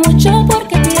afecta mucho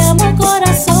porque te amo,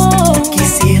 corazón.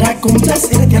 Quisiera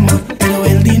complacerte, amor, pero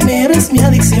el dinero es mi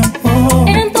adicción.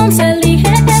 Entonces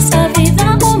elige esa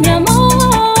vida, oh mi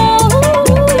amor.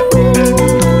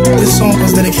 This song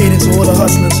was dedicated to all the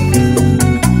hustlers.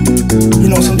 You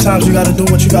know, sometimes you gotta do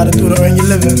what you gotta do to earn your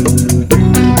living.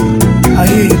 I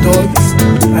hear you, dog.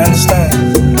 I understand.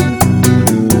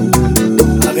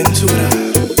 Aventura.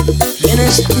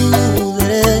 Tienes tu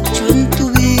derecho en tu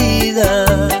vida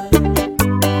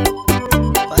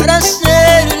para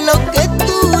hacer lo que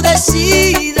tú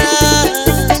decidas.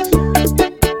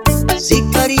 Sí,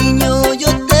 cariño, yo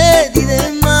te di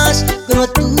de más, pero a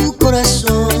tu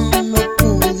corazón no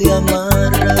pude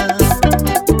amarla.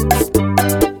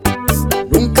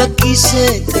 Nunca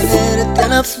quise tenerte a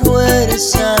la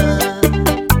fuerza.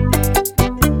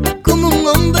 Como un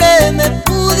hombre me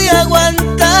pude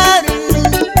aguantar.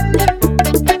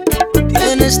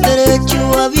 Tienes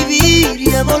derecho a vivir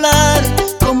y a volar.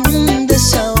 Como un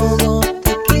desahogo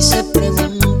te quise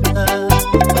preguntar.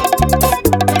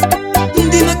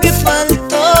 Dime qué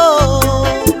faltó,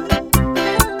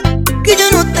 que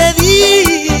yo no te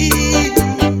di.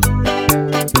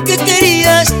 ¿Qué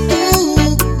querías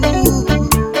tú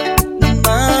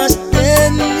más de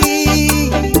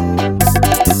mí?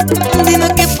 Dime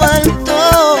qué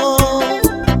faltó,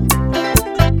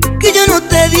 que yo no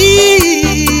te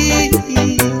di.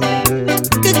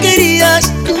 ¿Qué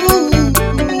querías tú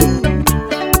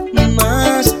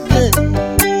más de mí?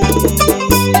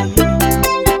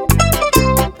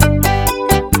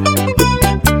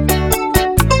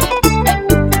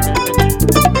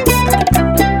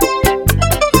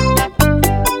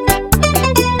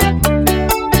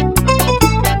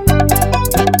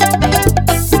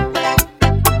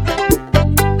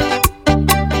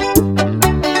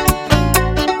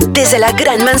 Desde la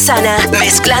Gran Manzana,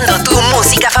 mezclando tu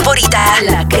música favorita.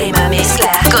 La Crema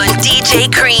Mezcla con DJ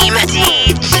Cream.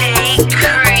 DJ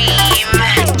Cream.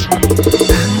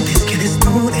 Antes que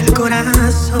desnude el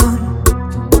corazón,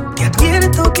 te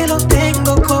advierto que lo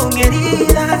tengo con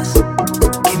heridas.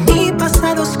 Que mi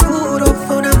pasado oscuro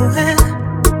fue una mujer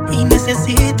y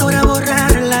necesito ahora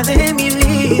borrarla de mi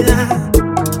vida.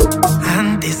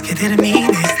 Antes que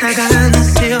termine esta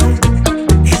canción,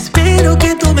 espero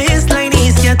que tomes la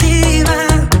iniciativa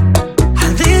a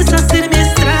deshacerme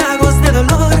estragos de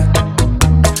dolor,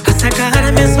 a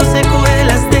sacarme sus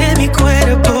secuelas de mi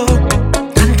cuerpo.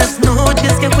 Tantas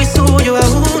noches que fui suyo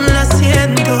aún las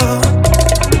siento.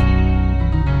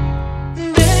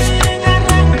 Ven,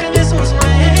 arráncame sus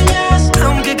huellas,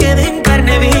 aunque quede en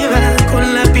carne viva,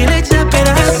 con la piel hecha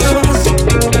pedazos.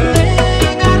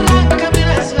 Ven, arráncame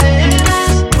las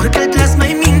venas, porque el plasma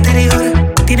en mi interior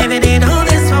tiene veneno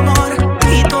de su amor.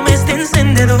 Y toma este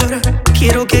encendedor,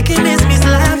 quiero que quemes mis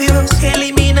labios,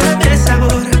 elimíname el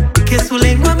sabor, que su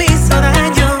lengua me hizo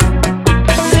daño.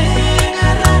 Ven,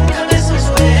 arráncame sus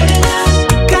huellas,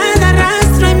 cada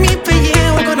rastro en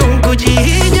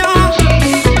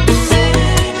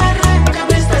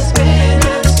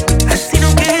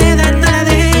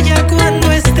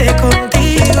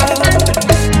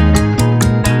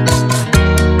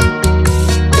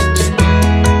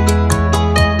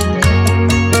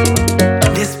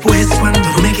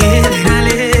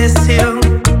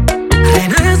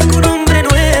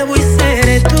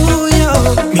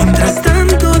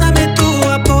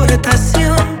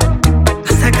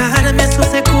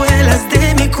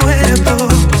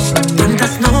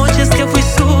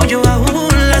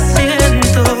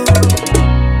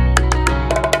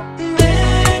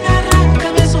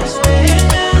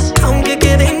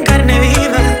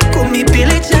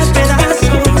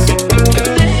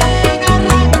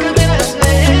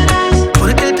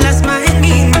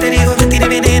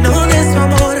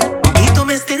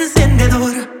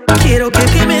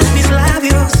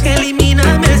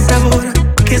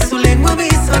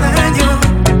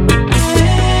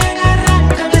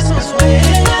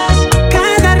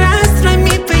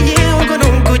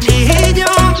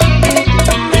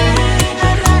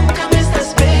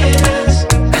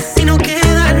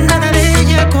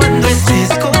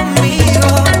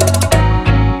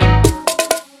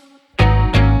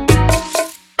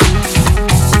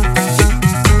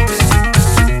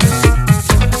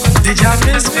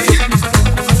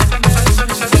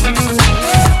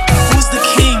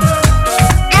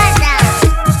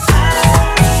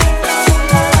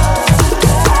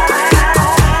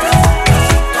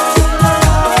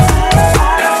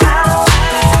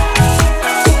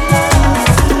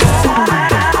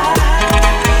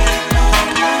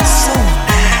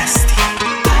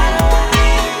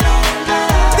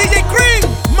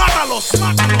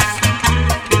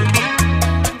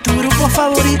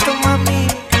favorito, mami.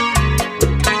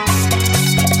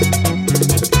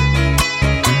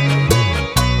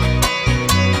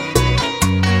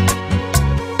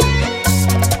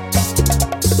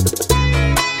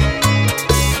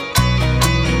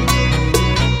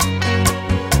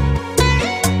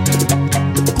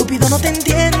 Cupido, no te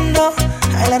entiendo.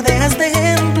 Alardeas de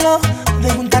ejemplo de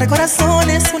juntar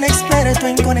corazones, un experto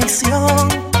en conexión.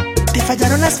 Te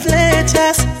fallaron las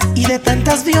flechas y de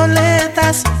tantas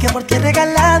violetas que por ti he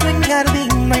regalado en mi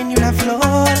jardín no hay ni una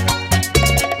flor.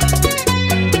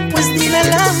 Pues dile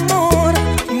al amor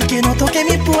que no toque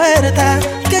mi puerta,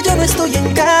 que yo no estoy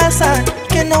en casa,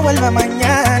 que no vuelva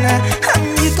mañana. A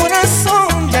mi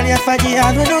corazón ya le ha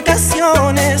fallado en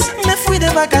ocasiones. Me fui de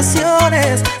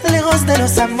vacaciones, lejos de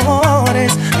los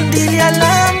amores. Dile al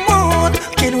amor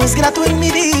que no es grato en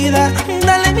mi vida.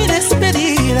 Dale mi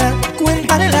despedida,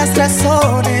 cuéntale las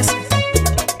razones.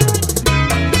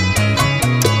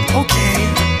 Ok,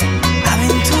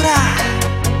 aventura.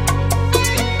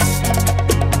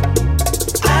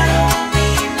 I don't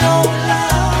need no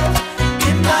love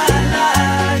in my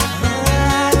life.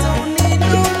 I don't need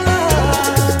no love.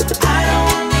 I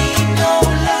don't need no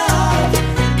love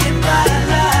in my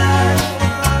life.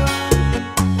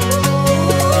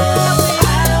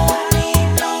 I don't need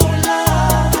no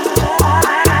love.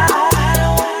 I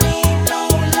don't need no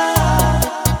love.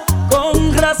 Con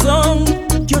razón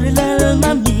llora el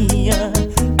alma mía,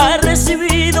 ha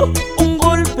recibido un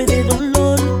golpe de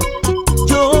dolor.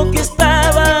 Yo que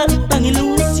estaba tan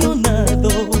ilusionado,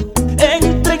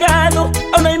 entregado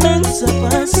a una inmensa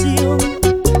pasión,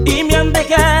 y me han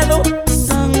dejado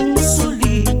tan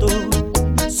solito,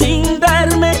 sin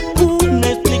darme una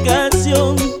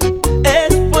explicación.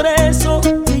 Es por eso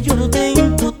que lloro de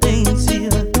impotencia,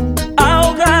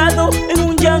 ahogado en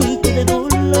un llanto de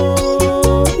dolor.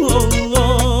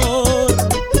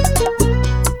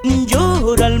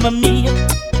 Llora alma mía,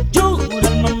 llora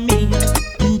alma mía,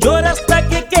 llora hasta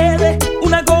que quede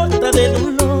una gota de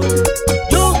dolor.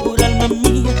 Llora alma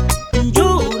mía,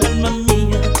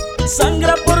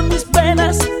 sangra por mis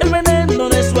penas el veneno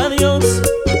de su adiós.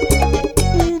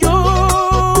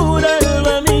 Llora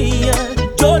alma mía,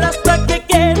 llora hasta que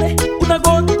quede una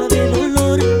gota de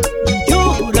dolor.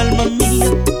 Llora alma mía,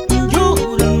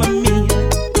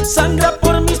 sangra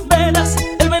por mis penas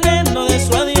el veneno de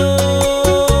su adiós.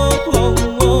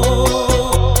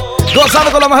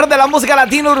 Gozando con lo mejor de la música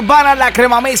latina urbana, la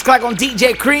crema mezcla con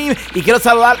DJ Cream. Y quiero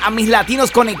saludar a mis latinos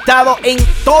conectados en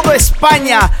toda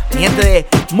España, mi gente de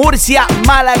Murcia,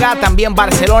 Málaga, también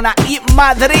Barcelona y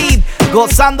Madrid,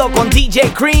 gozando con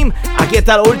DJ Cream. Aquí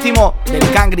está lo último del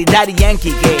Cangri Daddy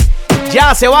Yankee, que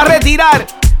ya se va a retirar,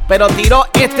 pero tiró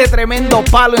este tremendo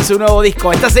palo en su nuevo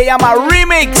disco. Esta se llama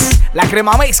Remix, la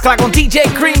crema mezcla con DJ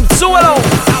Cream. ¡Súbelo!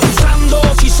 Abusando,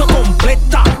 se hizo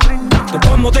completa. Te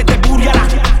pongo desde Buriala.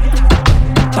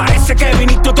 Parece que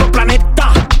viniste a otro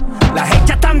planeta. Las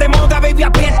hechas están de moda, baby,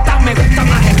 aprieta. Me gusta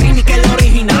más el remix que el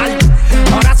original.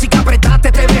 Ahora sí que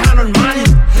apretaste, te deja normal.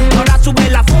 Ahora sube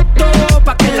la foto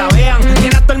pa' que la vean.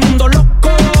 Tiene a todo el mundo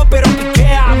loco, pero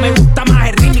piquea. Me gusta más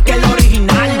el remix que el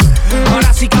original.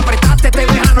 Ahora sí que apretaste, te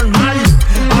deja normal.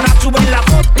 Ahora sube la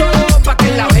foto pa'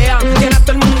 que la vean. Tiene a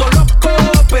todo el mundo loco,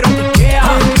 pero piquea.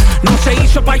 No se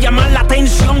hizo pa' llamar la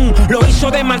atención, lo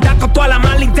hizo de maldad con toda la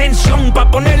mala intención. Pa'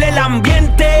 ponerle el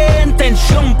ambiente en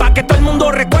tensión, pa' que todo el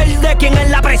mundo recuerde quién es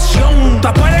la presión.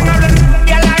 Todas pueden hablar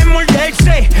y a la vez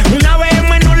morderse. Una vez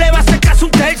más no le va a hacer caso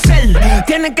un tercer.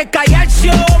 Tienen que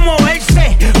callarse o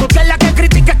moverse, porque la que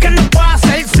critica es que no puede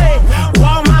hacerse.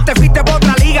 Wow, ma, te fuiste por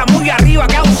otra liga, muy arriba,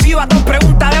 que abusiva. Tú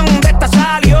preguntas de dónde esta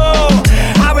salió.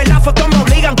 A ver, las fotos me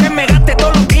obligan que me gaste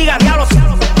todos los gigas. Diablo,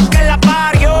 que la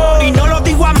parió. Y no lo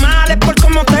digo a mal, es por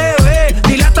cómo te ves.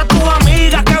 Dile hasta a tu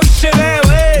amiga que hoy se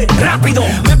bebe. Rápido,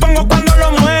 me pongo cuando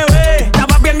lo mueve.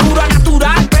 Estaba bien dura,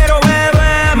 natural, pero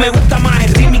bebe. Me gusta más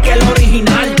el remix que el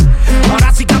original.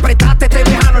 Ahora sí que apretaste, te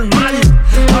deja normal.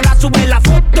 Ahora sube la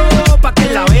foto pa' que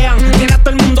la vean. Tiene a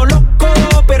todo el mundo loco,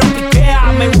 pero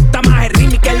piquea. Me gusta más el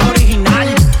remix que el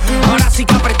original. Ahora sí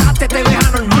que apretaste, te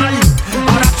deja normal.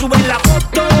 Ahora sube la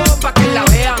foto pa' que la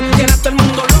vean. Tiene a todo el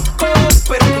mundo loco,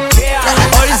 pero piquea.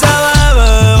 Hoy se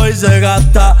bebe, hoy se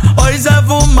gasta, hoy se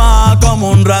fuma como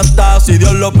un rata, si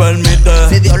Dios lo permite.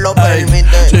 Si Dios lo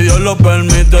permite. Si Dios lo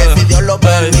permite. Si Dios lo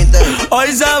permite.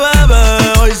 Hoy se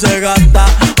bebe, hoy se gasta,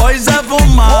 hoy se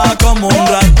fuma como un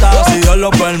rata, si Dios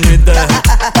lo permite.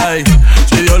 Ey,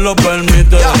 si Dios lo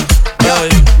permite. Ey.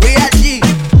 Real G,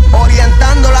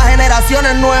 orientando las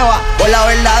generaciones nuevas por la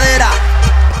verdadera.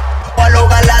 O a los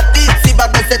Galatixi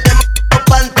pa' que se te los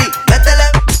panty. Métele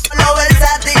lo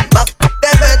versátil, más de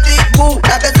Betty Boo.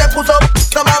 La que se puso,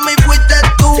 mami, fuiste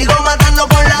tú. Sigo matando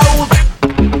con la U.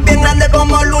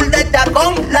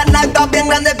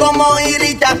 como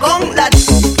irrita con la.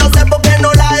 No sé por qué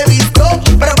no la he visto,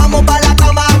 pero vamos pa' la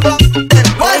cama.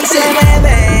 Hoy se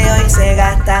bebe, hoy se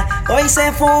gasta, hoy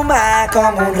se fuma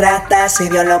como un rata, si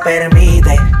Dios lo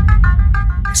permite.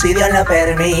 Si Dios lo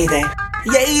permite.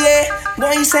 Yeah, yeah.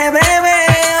 Hoy se bebe,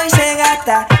 hoy se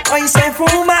gasta, hoy se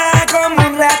fuma como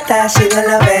un rata, si Dios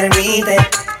lo permite.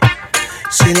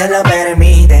 Si Dios lo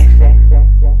permite.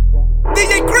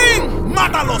 DJ Cream,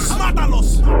 mátalos,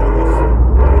 mátalos.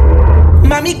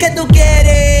 Mami, ¿qué tú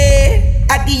quieres?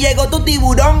 Aquí llegó tu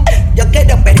tiburón. Yo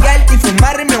quiero perrearte y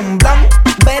fumarme un blon.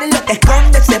 Ver lo que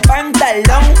esconde ese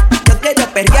pantalón. Yo quiero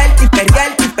perrearte y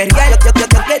perrearte y perrearte. Yo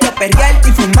quiero perrearte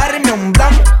y fumarme un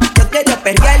blon. Yo quiero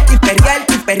perrearte y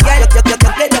perrearte y perrearte. Yo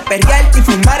quiero perrearte y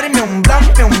fumarme un blon,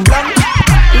 un blon.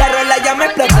 La rola ya me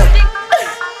explotó.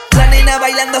 La nena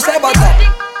bailando se botó.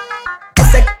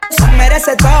 Ese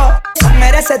merece todo,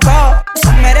 merece todo,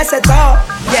 merece todo.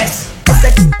 Yes.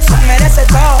 Ese merece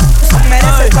todo,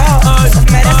 merece todo,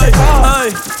 merece todo.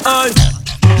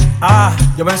 Ah,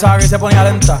 yo pensaba que se ponía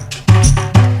lenta.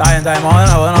 Está bien, vamos de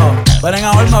nuevo. Ven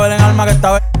en alma que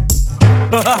esta vez.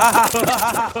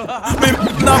 Mi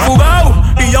anda fugado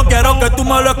y yo quiero que tú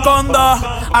me lo escondas.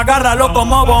 Agárralo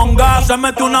como bonga. Se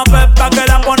mete una pepa que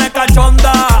la pone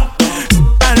cachonda.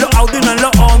 En los Audi, no en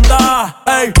los Honda.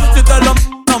 Ey, si te lo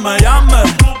no me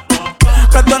llames.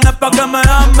 Que tú no es pa' que me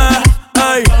ames.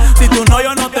 Ey, si tú no,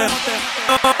 yo no te.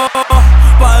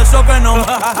 Pa' eso que no.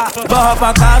 Baja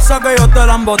pa' casa que yo te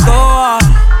la embotoa.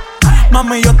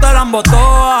 Mami, yo te la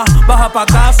embotoa. Baja pa'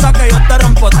 casa que yo te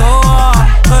rompo toa.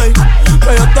 Ey,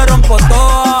 que yo te rompo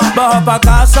toa. Baja pa'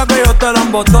 casa que yo te la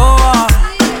embotoa.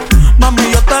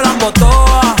 Mami, yo te la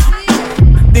embotoa.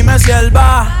 Dime si él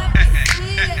va.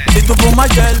 Si tú fumas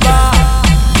yerba.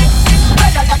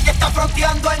 Ella la que está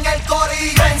fronteando en el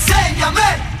corillo. Enséñame.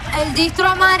 El distro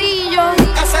amarillo.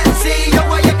 Es sencillo,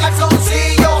 güey, el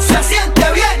calzoncillo. Se siente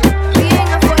bien.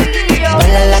 Bien a fueguillo.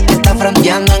 Ella la que está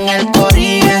fronteando en el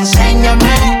corillo.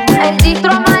 Enséñame. El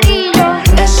distro amarillo.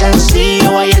 Es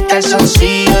sencillo, güey, el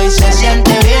calzoncillo. Y se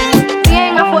siente bien.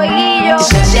 Bien a fueguillo. Y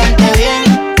se siente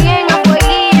bien. Bien a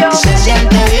fueguillo. Se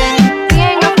siente bien.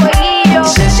 Bien a fueguillo.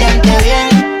 Se siente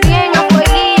bien. Bien a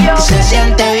fueguillo. Se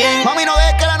siente bien. Mami, no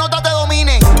dejes que la nota te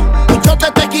domine. Un shot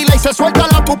de tequila y se suelta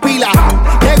la pupila.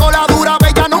 Llegó la dura,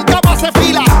 bella, nunca más se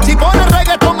fila. Si pone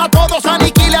reggaetón a todos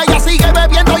aniquila. Ella sigue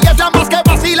bebiendo y es la más que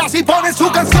vacila. Si pone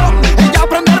su canción, ella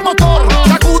prende el motor.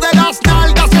 Sacude las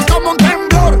nalgas y es como un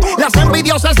temblor. Las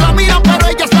envidiosas la miran, pero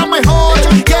ella es la mejor.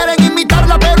 Quieren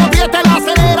imitarla, pero aprieta el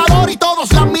acelerador y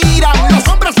todos la miran. Los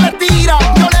hombres le tiran,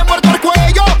 yo le muerdo el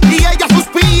cuello y ella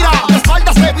suspira. La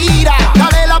espalda se vira,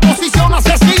 dale la posición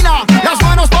asesina. Las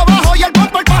manos para abajo y el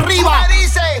bumper para arriba.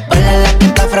 Hola, la que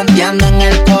está fronteando en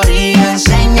el corillo.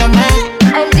 Enséñame.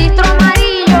 El distro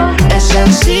amarillo. Es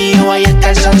sencillo, ahí el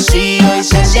calzoncillo. Y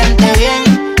se siente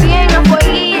bien. Bien a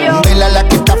fueguillo. Vela la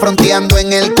que está fronteando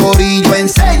en el corillo.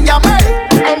 Enséñame.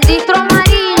 El distro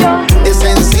amarillo. Es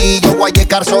sencillo, guaye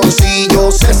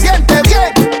calzoncillo. Se siente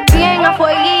bien. Bien a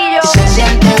fueguillo. Se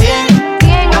siente bien.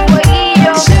 Bien a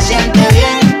fueguillo. Se siente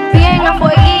bien. Bien a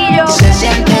fueguillo. Se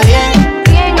siente bien.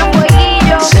 Bien a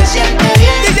fueguillo. Se siente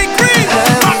bien.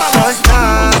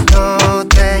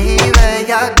 Soltándote y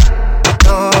bella.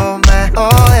 No me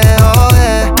jode,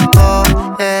 jode,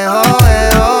 jode,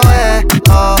 jode,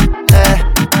 jode.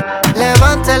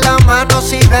 Levante la mano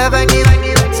si beben y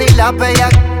si la bella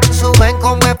suben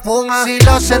como espuma. Si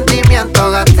los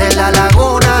sentimientos gasten la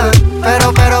laguna.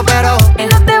 Pero Y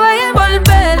no te vayas a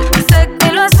volver. Sé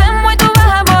que lo hacemos y tú vas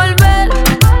a volver.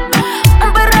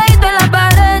 Un perreíto en la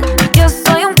pared. Yo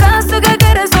soy un caso que hay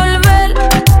que resolver.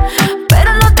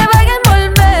 Pero no te vayas a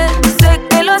volver. Sé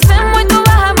que lo hacemos y tú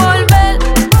vas a volver.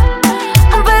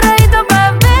 Un perreíto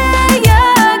pa' bella,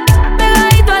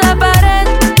 pegadito a la pared.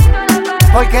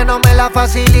 porque no me la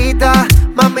facilita.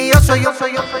 Mami, yo soy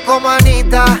como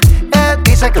Anita.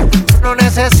 Dice que no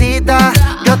necesita.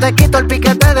 Yo te quito el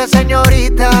piquete de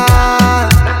señorita.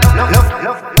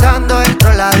 Dando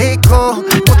dentro la disco.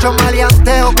 Mucho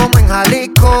maleanteo como en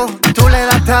Jalisco. Tú le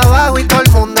das trabajo y todo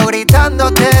el mundo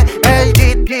gritándote. El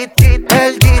Jeep.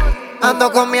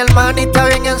 Ando con mi hermanita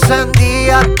bien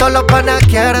encendida. Todos los panas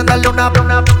quieren darle una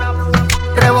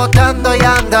rebotando y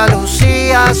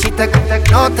Andalucía. Si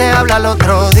no te habla el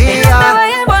otro día. Y no te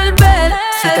vayas a volver.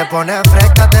 Si te pones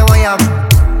fresca te voy a...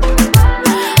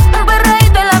 Un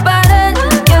perreíto en la pared.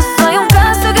 Yo soy un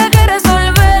caso que hay que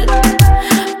resolver.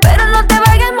 Pero no te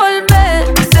vayas a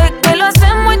volver. Sé que lo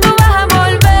hacemos y tú vas a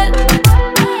volver.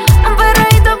 Un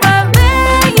perreíto pa'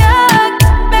 bella,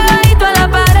 pegadito a la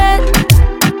pared.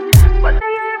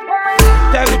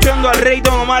 Está escuchando al rey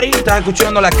Don Omar y estás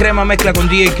escuchando La Crema Mezcla con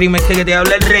DJ Cream. Este que te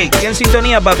habla el rey. ¿Quién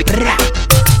sintonía, papi?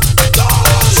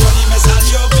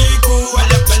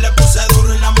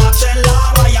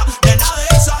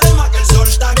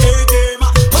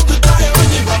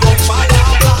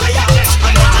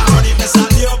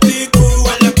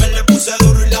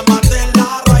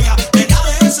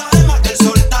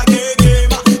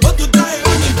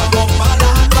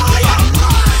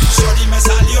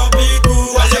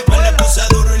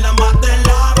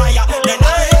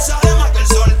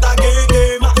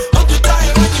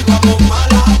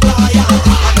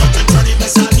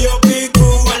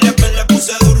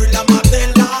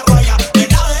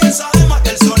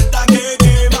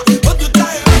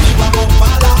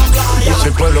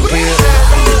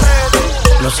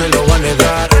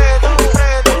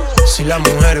 La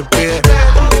mujer pide,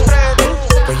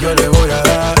 pues yo le voy a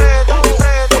dar.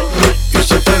 Y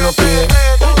si te lo pide,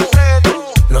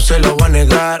 no se lo voy a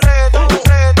negar.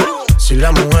 Si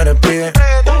la mujer pide,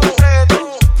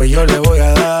 pues yo le voy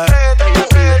a dar.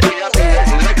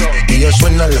 Y yo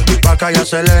suénalo, pa' acá y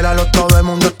aceléralo. Todo el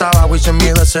mundo está abajo y sin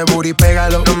miedo ese booty,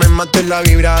 pégalo. No me mates la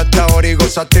vibra hasta ahora y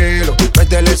gózatelo.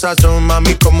 Métele sazón,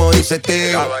 mami, como dice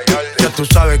tío. Ya tú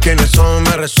sabes quiénes son,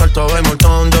 me resuelto de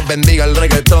montón. Dios bendiga el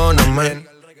reggaetón, amén.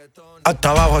 Hasta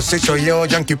abajo así soy yo,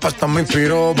 Yankee Pasta me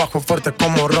inspiró. Bajo fuerte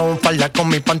como Ron, falda con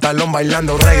mi pantalón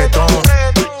bailando reggaetón.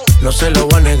 No se lo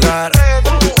voy a negar.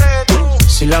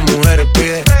 Si la mujer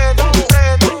pide,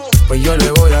 pues yo le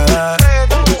voy a dar.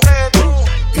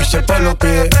 Y si el pueblo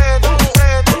pide,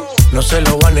 no se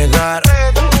lo voy a negar.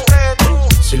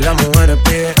 Si la mujer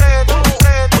pide,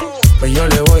 pues yo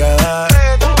le voy a dar.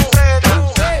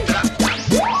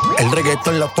 El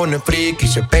reggaetón la pone friki,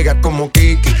 se pega como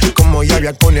Kiki, como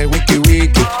Yavia con el wiki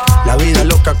wiki. La vida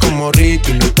loca como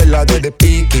Ricky, no te la des de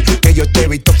piqui, que yo te he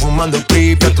visto fumando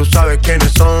creep. Ya tú sabes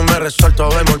quiénes son, me resuelto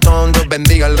de montón. Dios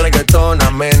bendiga el reggaetón,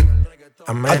 amén.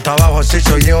 Hasta abajo así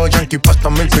soy yo, Yankee Pasta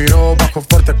me inspiró. Bajo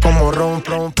fuerte como Ron,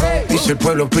 y si el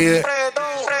pueblo pide,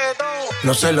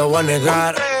 no se lo voy a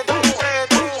negar.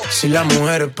 Si la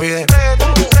mujer pide,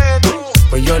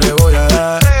 pues yo le voy a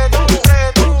dar.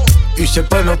 Y si el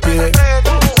pueblo pide,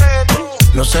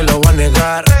 no se lo voy a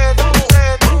negar.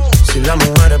 Si la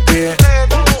mujer pide,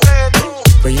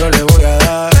 pues yo le voy a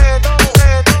dar.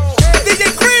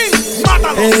 DJ Cream,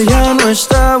 mátalo. Ella no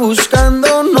está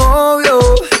buscando novio,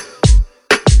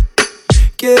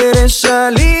 quiere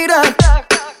salir a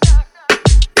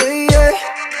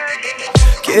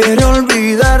quiere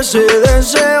olvidarse de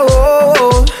ese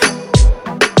bobo,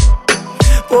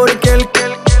 porque el que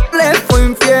le fue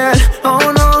infiel, oh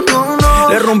no, no, no.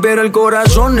 Le rompieron el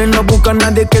corazón y no busca a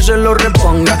nadie que se lo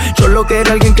reponga. Solo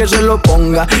quiere alguien que se lo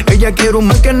ponga. Ella quiere un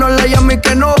man que no la llame y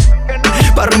que no,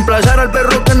 para reemplazar al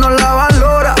perro que no la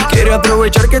valora. Quiere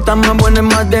aprovechar que está más buena y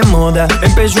más de moda.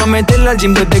 Empezó a meterla al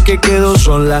gym desde que quedó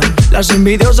sola. Las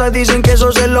envidiosas dicen que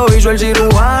eso se lo hizo el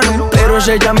cirujano, pero es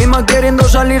ella misma queriendo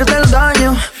salir del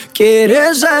daño.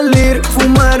 Quiere salir,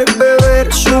 fumar,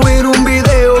 beber, subir un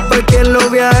video pa' que lo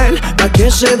vea él, pa'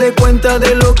 que se dé cuenta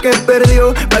de lo que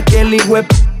perdió, pa' que el hijo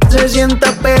se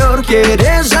sienta peor.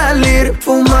 Quiere salir,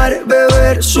 fumar,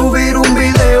 beber, subir un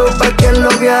video pa' que lo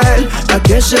vea él, pa'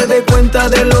 que se dé cuenta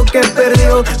de lo que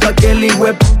perdió, pa' que el hijo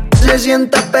se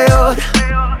sienta peor.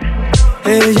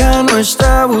 Ella no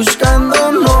está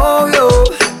buscando novio,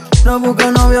 no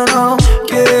busca novio, no.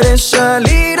 Quiere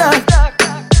salir a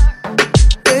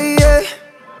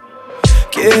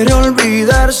quiere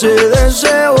olvidarse de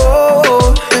ese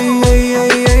bobo,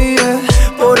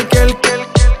 porque el que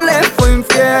le fue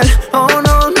infiel, oh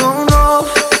no, no, no.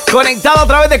 Conectado a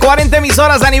través de 40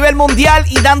 emisoras a nivel mundial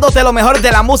y dándote lo mejor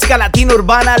de la música latina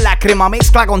urbana, La Crema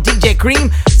Mezcla con DJ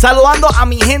Cream. Saludando a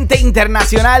mi gente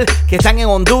internacional que están en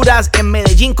Honduras, en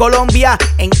Medellín, Colombia,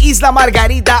 en Isla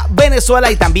Margarita, Venezuela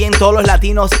y también todos los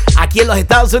latinos aquí en los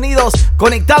Estados Unidos.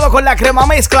 Conectado con La Crema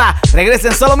Mezcla.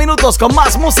 Regresen solo minutos con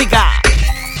más música.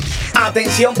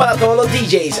 Atención para todos los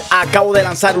DJs, acabo de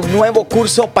lanzar un nuevo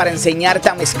curso para enseñarte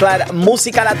a mezclar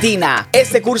música latina.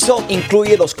 Este curso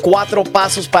incluye los 4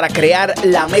 pasos para crear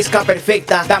la mezcla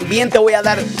perfecta. También te voy a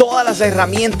dar todas las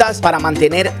herramientas para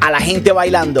mantener a la gente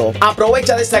bailando.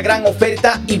 Aprovecha de esta gran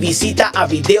oferta y visita a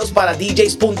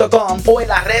videosparadjs.com o en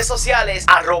las redes sociales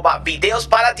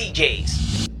 @videosparadjs.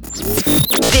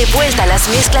 De vuelta a las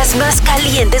mezclas más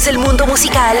calientes del mundo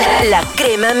musical, La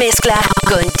Crema Mezcla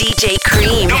con DJ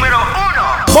Cream. Número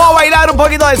 1. Voy a bailar un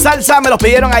poquito de salsa, me los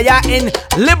pidieron allá en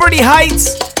Liberty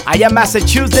Heights. allá en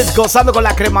Massachusetts, gozando con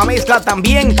la crema mezcla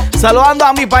también. Saludando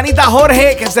a mi panita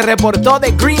Jorge, que se reportó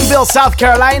de Greenville, South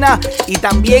Carolina. Y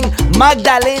también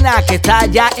Magdalena, que está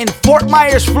allá en Fort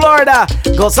Myers, Florida,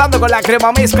 gozando con la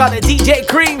crema mezcla de DJ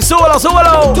Cream. ¡Súbelo,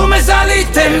 súbelo! Tú me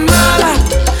saliste mala,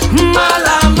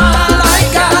 mala, mala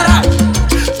y cara.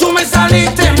 Tú me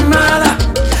saliste mala,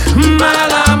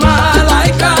 mala, mala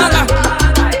y cara.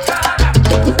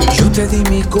 Yo te di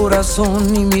mi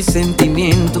corazón y mis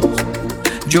sentimientos.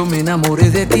 Yo me enamoré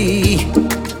de ti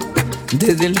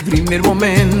desde el primer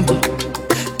momento.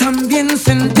 También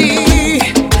sentí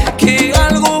que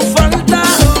algo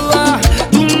faltaba.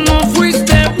 Tú no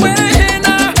fuiste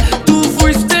buena, tú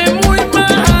fuiste muy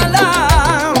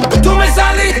mala. Tú me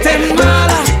saliste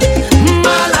mala,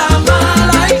 mala,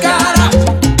 mala y cara.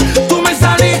 Tú me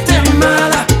saliste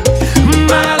mala,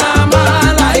 mala,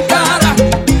 mala y cara.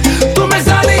 Tú me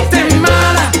saliste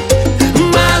mala,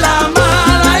 mala,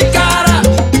 mala y cara.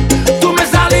 Tú me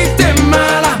saliste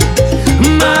mala,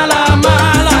 mala,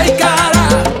 mala y cara.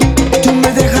 Tú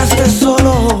me dejaste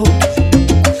solo.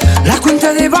 La cuenta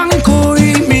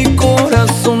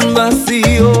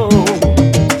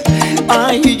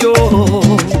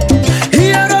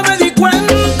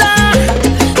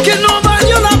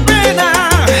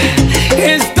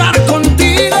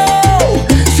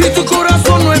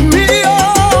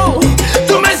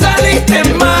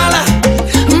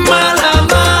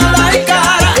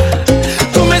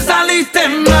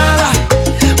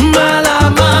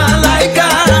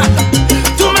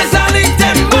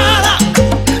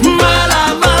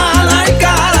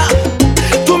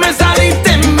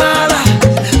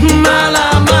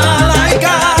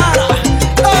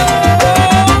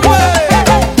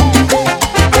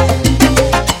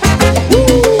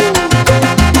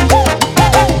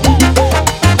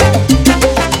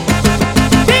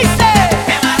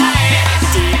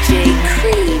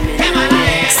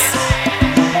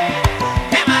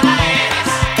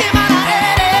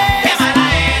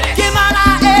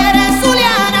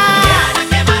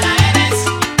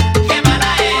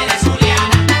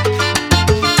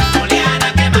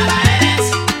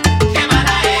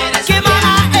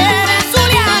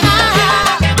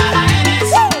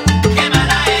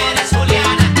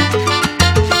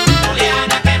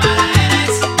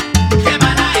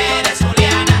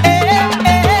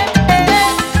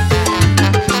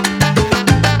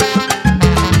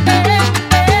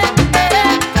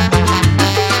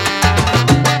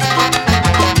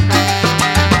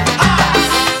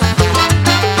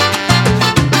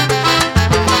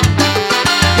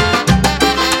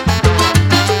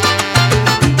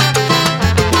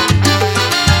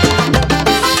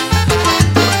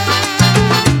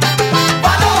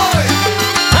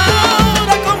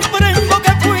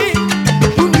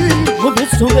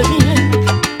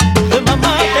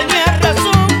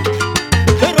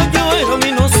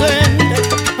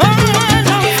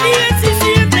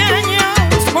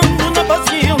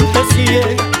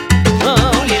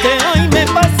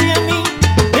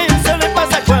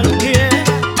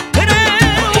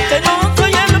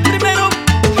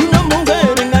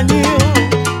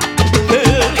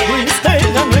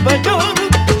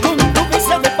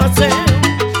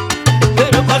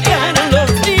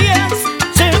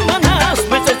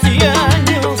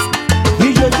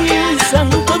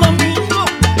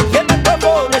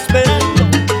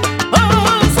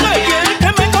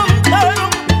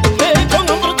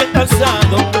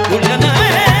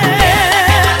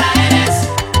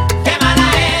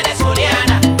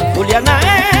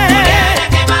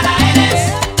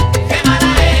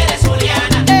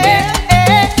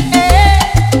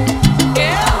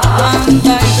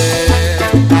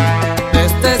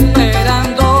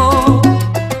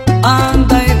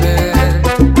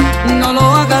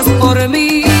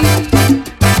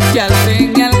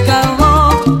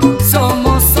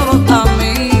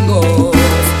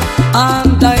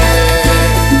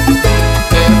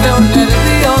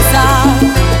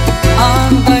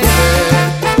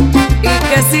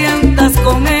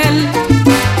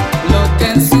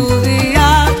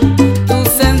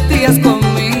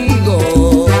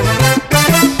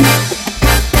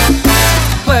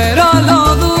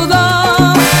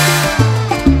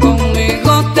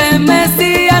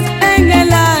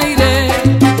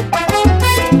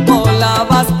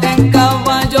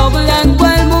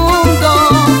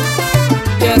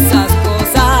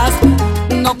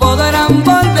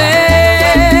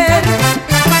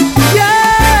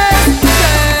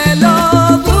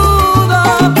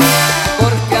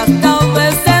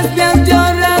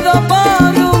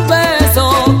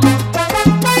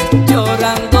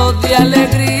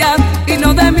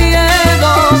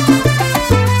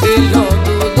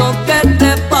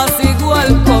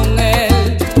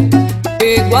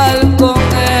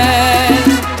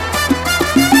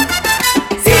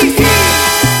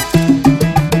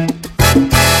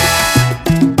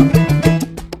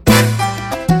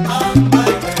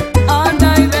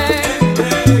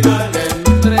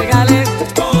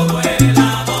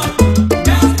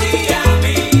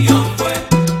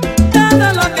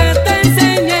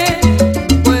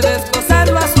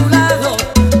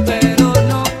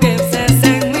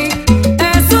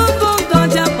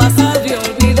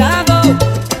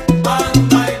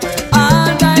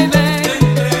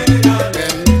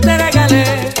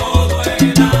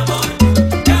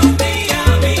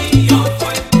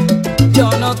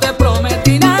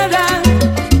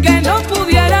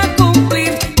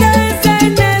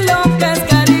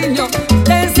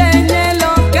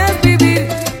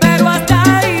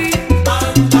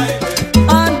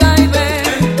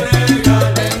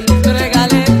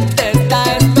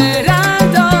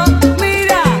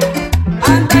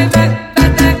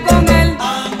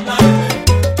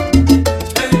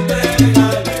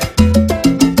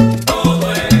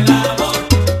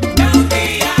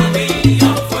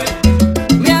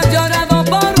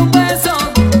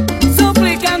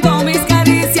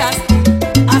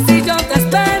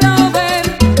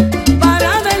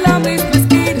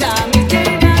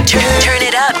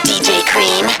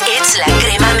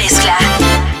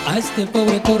este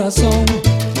pobre corazón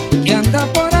que anda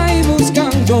por ahí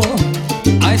buscando,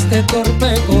 a este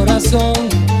torpe corazón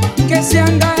que se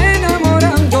anda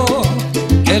enamorando.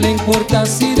 ¿Qué le importa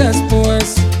si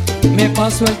después me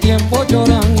paso el tiempo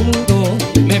llorando?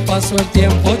 Me paso el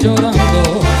tiempo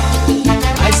llorando.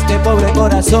 A este pobre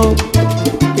corazón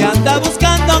que anda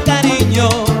buscando cariño,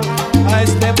 a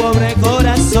este pobre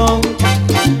corazón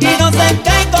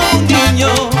inocente como un niño,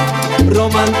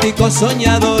 romántico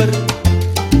soñador,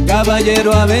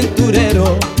 caballero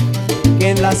aventurero,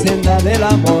 que en la senda del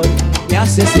amor me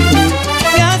hace sufrir,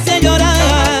 me hace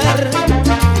llorar.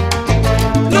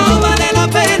 No vale la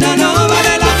pena, no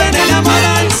vale la pena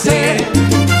enamorarse.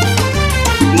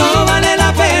 No vale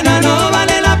la pena, no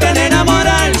vale la pena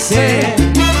enamorarse.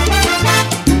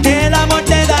 El amor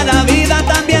te da la vida,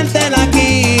 también te la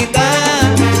quita.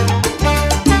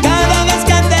 Cada vez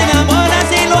que te enamoras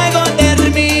y luego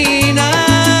terminas.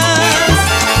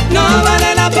 No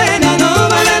vale la pena, no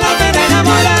vale la pena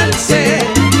enamorarse.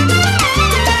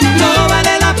 No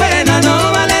vale la pena,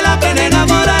 no vale la pena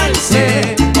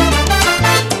enamorarse.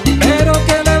 Pero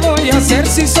 ¿qué le voy a hacer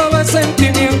si solo es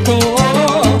sentimiento?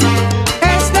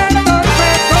 Este torpe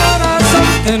corazón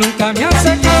que nunca me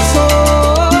hace caso.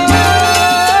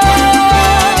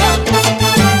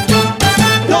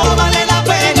 No vale la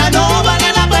pena, no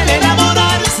vale la pena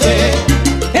enamorarse.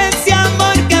 Ese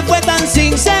amor que fue tan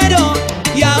sincero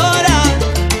y ahora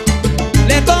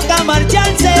le toca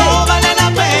marcharse. No vale la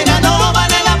pena, no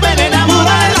vale la pena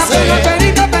enamorarse.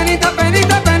 Penita, penita,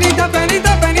 penita, penita,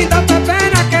 penita, penita, qué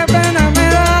pena, qué pena me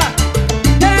da.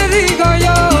 Te digo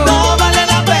yo. No vale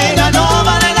la pena, no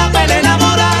vale la pena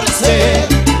enamorarse.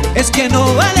 Es que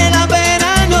no vale la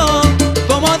pena, no.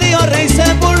 Como dijo Rey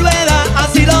Sepúlveda,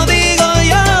 así lo digo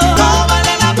yo. No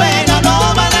vale la pena,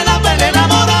 no vale la pena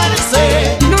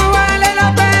enamorarse. No vale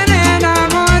la pena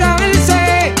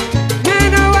enamorarse.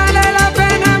 No vale la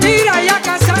pena, mira, ya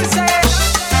casarse.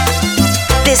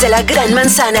 Desde la Gran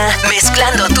Manzana,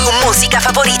 mezclando tu música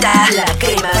favorita. La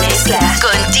Crema Mezcla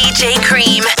con DJ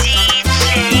Cream.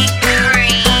 DJ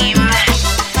Cream.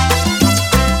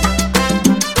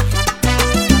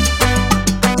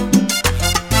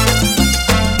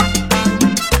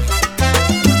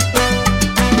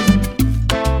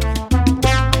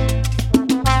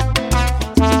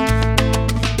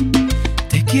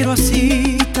 Te quiero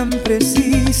así, tan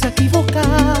precisa,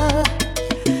 equivocada,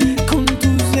 con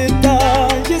tus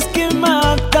detalles que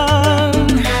matan.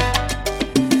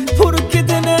 Porque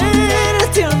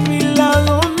tenerte a mi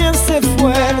lado me hace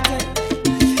fuerte,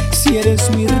 si eres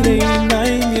mi reina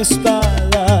y mi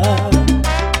espada.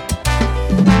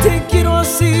 Te quiero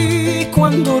así,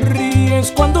 cuando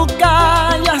ríes, cuando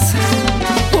callas,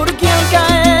 porque al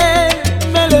caer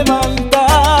me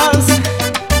levantas.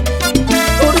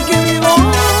 Porque mi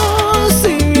voz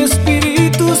y mi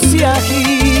espíritu se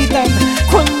agitan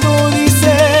cuando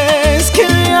dices que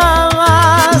me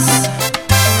amas.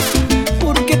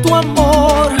 Porque tu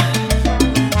amor,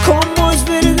 como es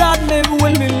verdad, me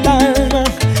vuelve el alma,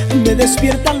 me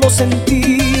despiertan los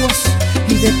sentidos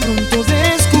y de pronto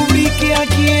descubrí que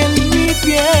aquí en mi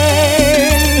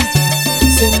piel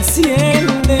se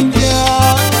encienden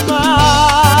llamas.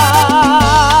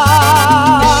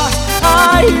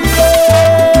 Ay,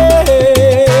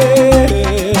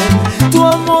 tu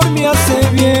amor me hace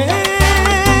bien,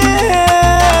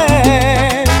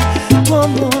 tu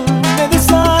amor me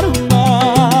desarma.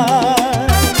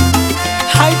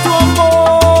 Ay, tu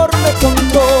amor me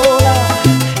controla,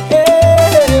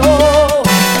 oh,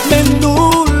 me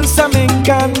endulza, me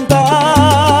encanta.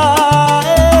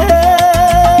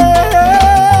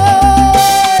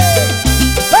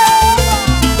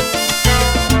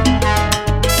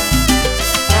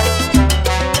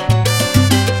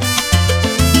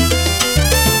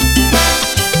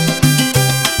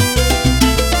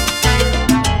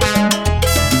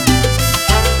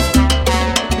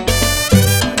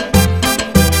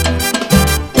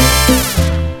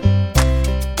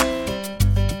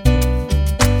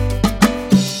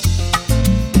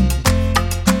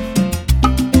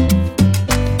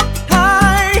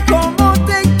 Ay, cómo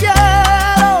te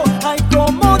quiero, ay,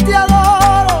 cómo te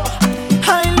adoro.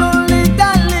 Ay,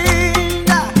 Lolita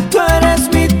linda, tú eres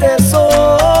mi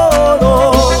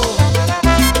tesoro.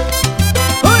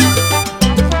 Uy,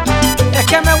 es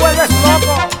que me vuelves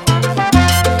loco.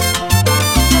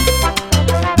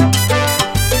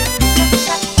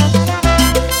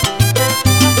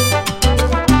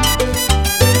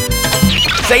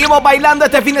 Seguimos Seguimos bailando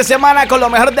este fin de semana con lo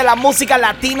mejor de la música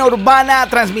latina urbana,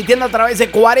 transmitiendo a través de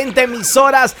 40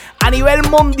 emisoras a nivel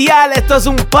mundial. Esto es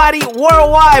un party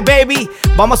worldwide, baby.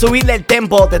 Vamos a subirle el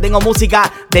tempo. Te tengo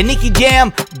música de Nicky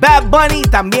Jam, Bad Bunny,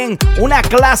 también una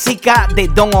clásica de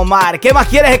Don Omar. ¿Qué más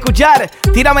quieres escuchar?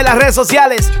 Tírame en las redes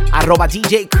sociales,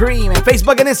 @DJ Cream, en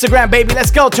Facebook and Instagram, baby.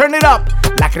 Let's go, turn it up.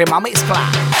 La crema mezcla.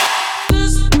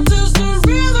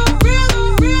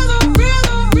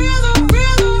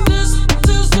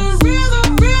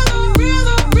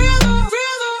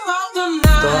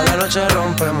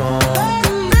 Rompemos,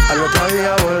 al otro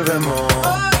día volvemos.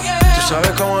 Tú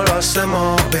sabes cómo lo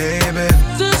hacemos, baby.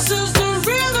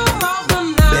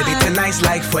 Baby, tonight's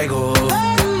like fuego.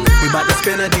 We bout to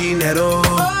spend the dinero.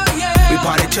 We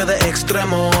party to the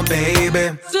extremo,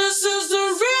 baby.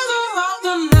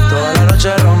 Toda la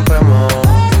noche rompemos,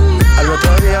 al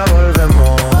otro día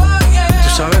volvemos. Tú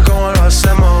sabes cómo lo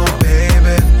hacemos,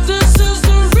 baby.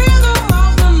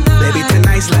 Baby,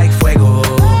 tonight's like fuego.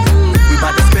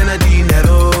 About to spend the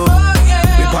dinero.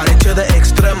 We party to the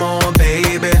extremo,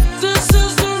 baby.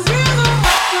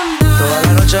 Toda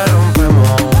la noche rompemos,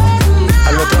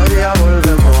 al otro día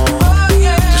volvemos.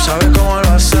 Tú sabes cómo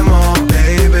lo hacemos,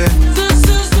 baby.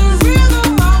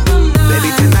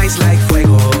 Baby, tonight's like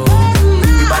fuego.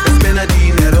 We about to spend the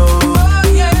dinero.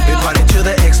 We party to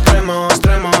the extremo,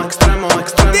 extremo, extremo,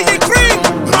 extremo. DJ Cream,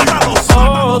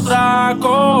 otra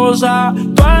cosa,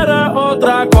 tú eres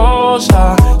otra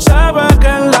cosa. Sabes que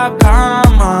en la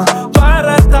cama tú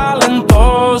eres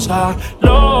talentosa.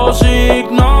 Los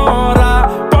ignora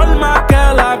por más que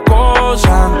la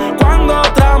cosa. Cuando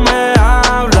otra me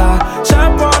habla se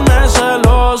pone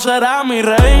celosa. Era mi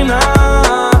reina,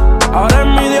 ahora es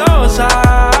mi diosa.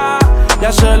 Y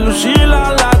hace lucir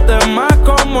a las demás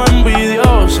como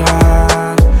envidiosa.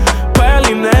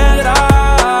 Peli negra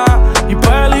y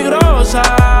peligrosa.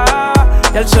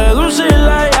 Y al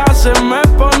seducirla ella se me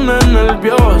pone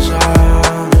nerviosa.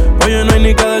 Oye, no hay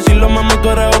ni que decirlo, mami, tú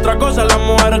eres otra cosa. Las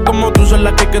mujeres como tú son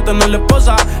las que hay que tener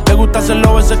esposa. Le gusta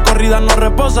hacerlo, veces corrida no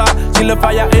reposa. Si le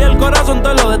falla y el corazón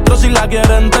te lo destroza. Si la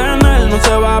quieren tener, no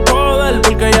se va a poder.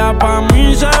 Porque ya pa'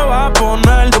 mí se va a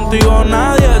poner. Contigo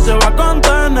nadie se va a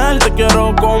contener. Te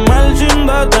quiero comer sin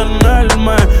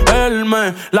detenerme. Él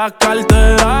me la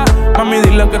cartera. Mami,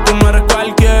 dile que tú no eres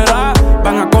cualquiera.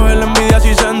 Van a coger la envidia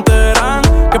si se enteran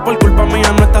que por culpa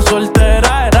mía no está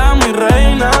soltera. Era mi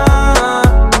reina,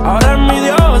 ahora es mi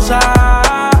diosa.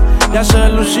 Y hace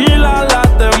lucir a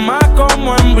las demás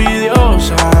como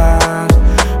envidiosas.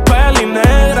 Peli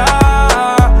negra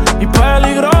y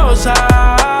peligrosa.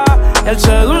 Y al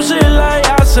seducirla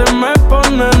ella se me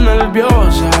pone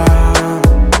nerviosa.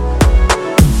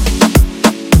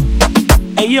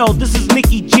 Hey yo, this is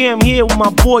Nicky Jam here with my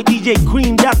boy DJ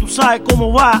Cream. Ya tú sabes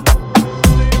cómo va.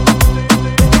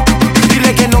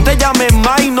 Dile que no te llames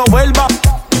más y no vuelva.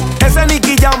 Ese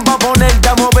Nicky Jam va a ponerte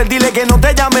a mover. Dile que no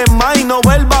te llames más y no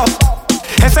vuelva.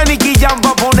 Ese Nicky Jam va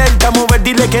a ponerte a mover.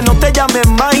 Dile que no te llames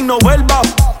más y no vuelva.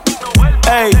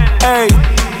 Ey, ey.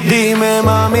 Dime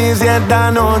mami si esta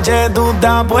noche tú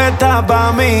estás puesta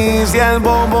pa' mí. Si el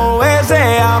bobo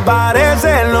ese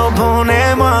aparece lo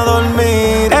ponemos a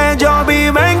dormir. Ellos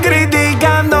viven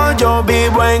criticando, yo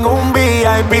vivo en un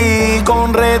VIP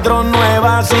con retro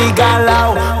nuevas y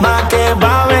calao, más que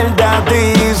va a verte a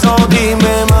ti. So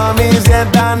dime mami si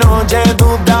esta noche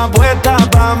tú estás puesta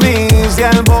pa' mí. Si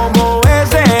el bobo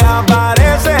ese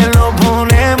aparece lo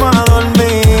ponemos a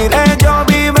dormir. Ellos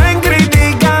viven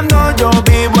criticando, yo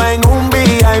vivo en un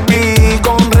VIP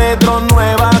con retro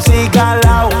nuevas y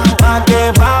calao, más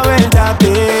que va a verte a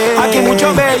ti. Aquí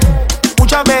mucho babe,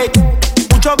 mucha babe,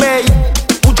 mucho babe,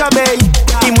 mucha babe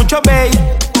y mucho babe,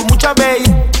 mucha babe,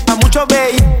 a mucho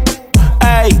babe.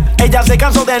 Ey, ella se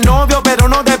cansó de novio pero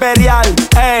no de perrear.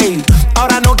 Ey,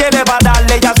 ahora no quiere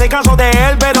pararle. Ella se cansó de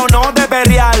él pero no de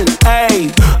perrear.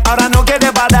 Ey, ahora no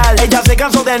quiere parar. Ella se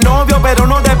cansó de novio pero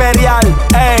no de perrear.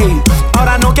 Ey,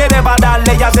 ahora no quiere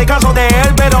pararle. Ella se cansó de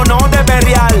él pero no de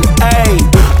perrear. Ey,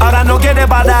 ahora no quiere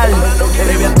parar.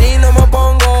 Baby, a ti no me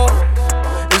pongo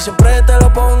y siempre te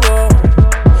lo pongo.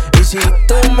 Y si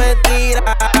tú me tiras,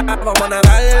 vamos a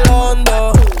nadar el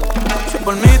hondo. Si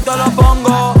por mí te lo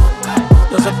pongo,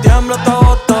 de septiembre hasta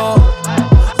agosto.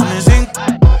 A mí sin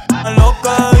lo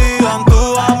que digan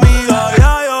tu amiga,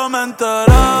 ya yo me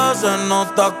enteré. Se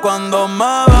nota cuando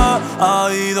me ves,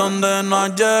 ahí donde no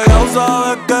has llegado,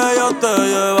 sabes que yo te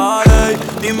llevaré.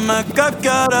 Dime qué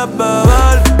quieres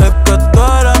beber, es que tú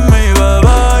eres mi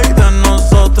bebé. Y de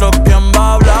nosotros quién va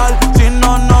a hablar, si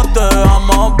no nos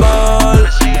dejamos ver.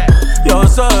 Y a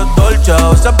veces es dolce, a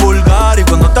veces es vulgar. Y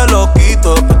cuando te lo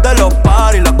quito, después de los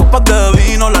parties, las copas de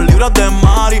vino, las libras de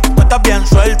Mari. Tú estás bien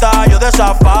suelta, yo de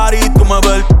safari.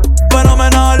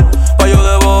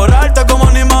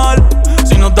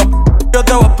 yo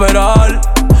te voy a esperar.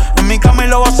 En mi cama y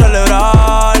lo voy a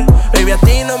celebrar. Baby, a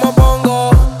ti no me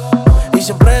opongo y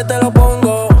siempre te lo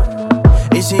pongo.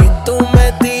 Y si tú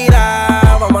me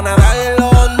tiras, vamos a nadar en lo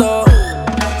hondo.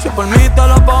 Si por mí te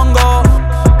lo pongo,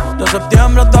 de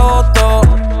septiembre hasta agosto.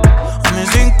 A mis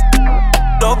 5,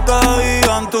 lo que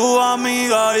digan tu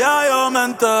amiga, ya yo me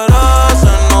enteré.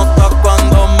 Se nota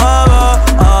cuando me ves,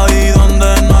 ahí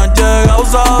donde no has llegado,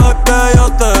 sabes que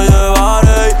yo te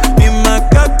llevaré. Dime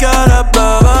qué quieres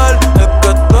beber, es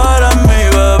que tú eres mi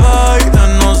bebé. Y de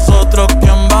nosotros,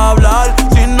 ¿quién va a hablar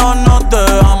si no nos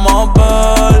dejamos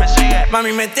ver?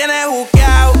 Mami, me tienes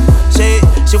buqueado, sí.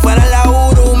 Si fuera la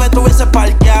Uru me tuviese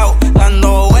parqueado,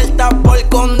 dando vueltas por el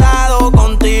condado,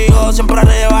 contigo siempre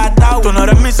arrebatado. Tú no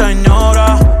eres mi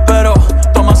señora, pero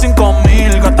toma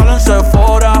 5,000, gástalo en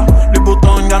Sephora. Louis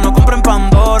Vuitton ya no compra en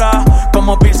Pandora,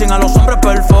 como piercing a los hombres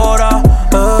perfora.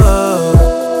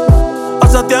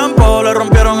 Hace tiempo le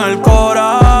rompieron el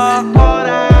cora.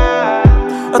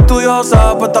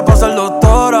 Estudiosa, puesta para ser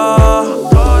doctora,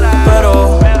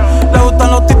 pero le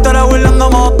gustan los títeres huirleando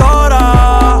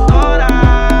motora.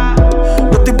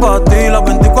 Yo estoy pa' ti las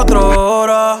 24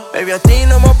 horas. Baby, a ti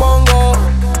no me opongo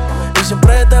y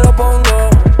siempre te lo pongo.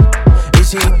 Y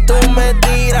si tú me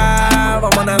tiras,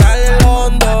 vamos a nadar en lo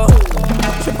hondo.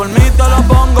 Si por mí te lo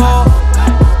pongo,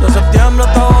 de septiembre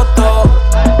hasta agosto.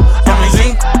 A mis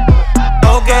 5,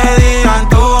 lo que digan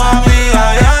tu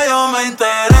amiga, ya yo me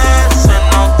enteré. Se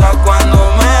nota cuando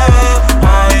me ves,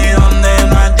 ahí donde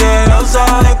no has llegado,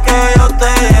 sabes que yo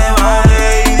te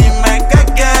llevaré. Y dime qué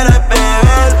quieres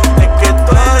beber, es que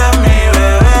tú eres mi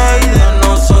bebé. Y de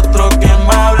nosotros, ¿quién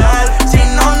va a hablar si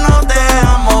no nos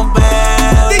dejamos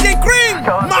ver? DJ Cream,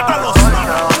 mátalos.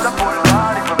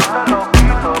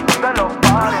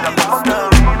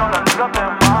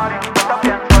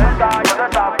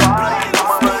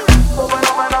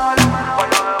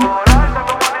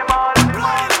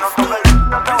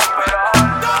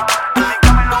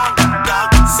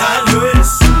 Salió el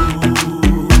sol,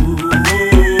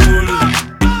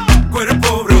 cuerpo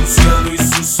bronceado y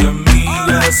sus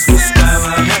amigas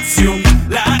buscaban acción.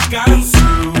 La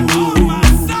canción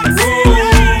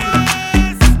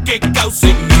que causa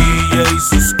en ella y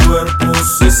sus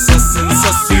cuerpos esa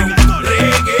sensación.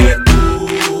 Reggaetón,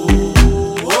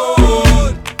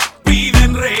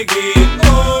 piden reggaetón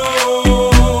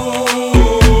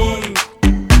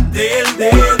del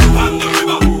dedo.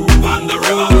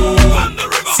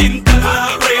 Sienta la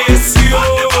presión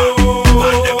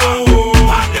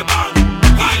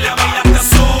y la baila hasta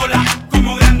sola,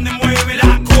 como grande mueve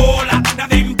la cola. La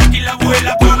de impacta y la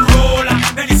vuela con rola.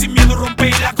 Nadie sin miedo rompe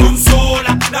la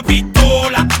consola. La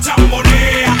pistola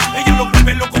chambonea, ella lo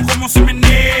vuelve loco como se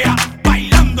menea.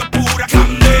 Bailando es pura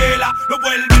candela, lo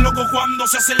vuelve loco cuando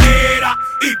se acelera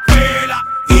y pela.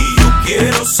 Y yo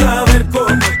quiero saber cómo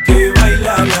es que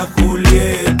baila la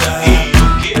Julieta. Y yo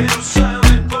quiero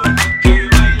saber cómo es que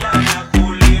baila la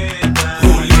Julieta.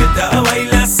 Julieta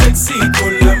baila sexy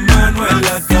con la mano en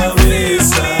la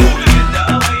cabeza. Julieta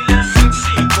baila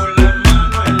sexy con la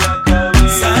mano en la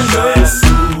cabeza. Salió el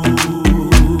sol,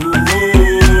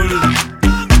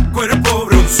 cuerpo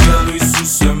bronceado y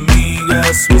sus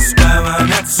amigas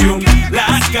buscaban acción.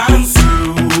 La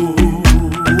canción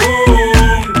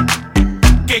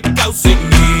que causa en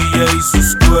ella y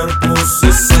sus cuerpos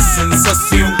esa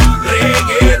sensación.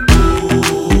 Reggaetón,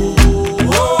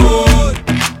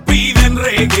 piden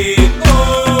reggaetón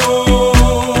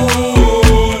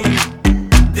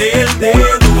del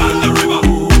dedo.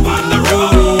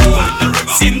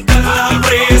 Sienta la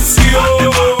presión.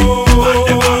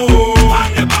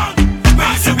 Me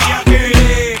hizo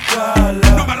viaje,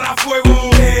 no me arra fuego.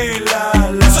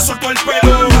 Se soltó el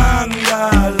pelo,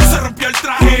 se rompió el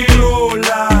traje.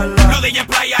 Lo de ella es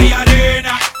playa y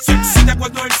arena. Se excita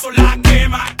cuando el sol la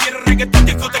quema. Quiere reggaetón,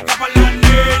 discoteca para la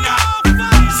nena.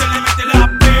 Se le mete la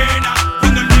pena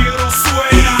cuando el negro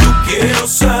suena. Y yo quiero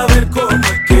saber cómo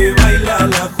es que baila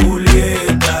la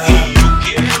Julieta. Y yo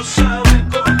quiero saber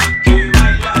cómo es que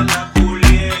baila la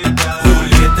Julieta.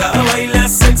 Julieta baila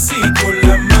sexy con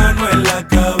la mano en la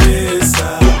cabeza.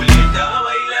 Julieta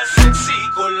baila sexy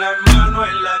con la mano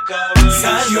en la cabeza.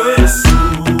 Salió el sol,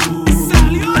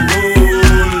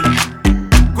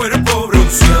 cuerpo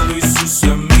bronceado y sus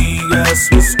amigas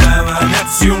buscaban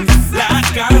acción.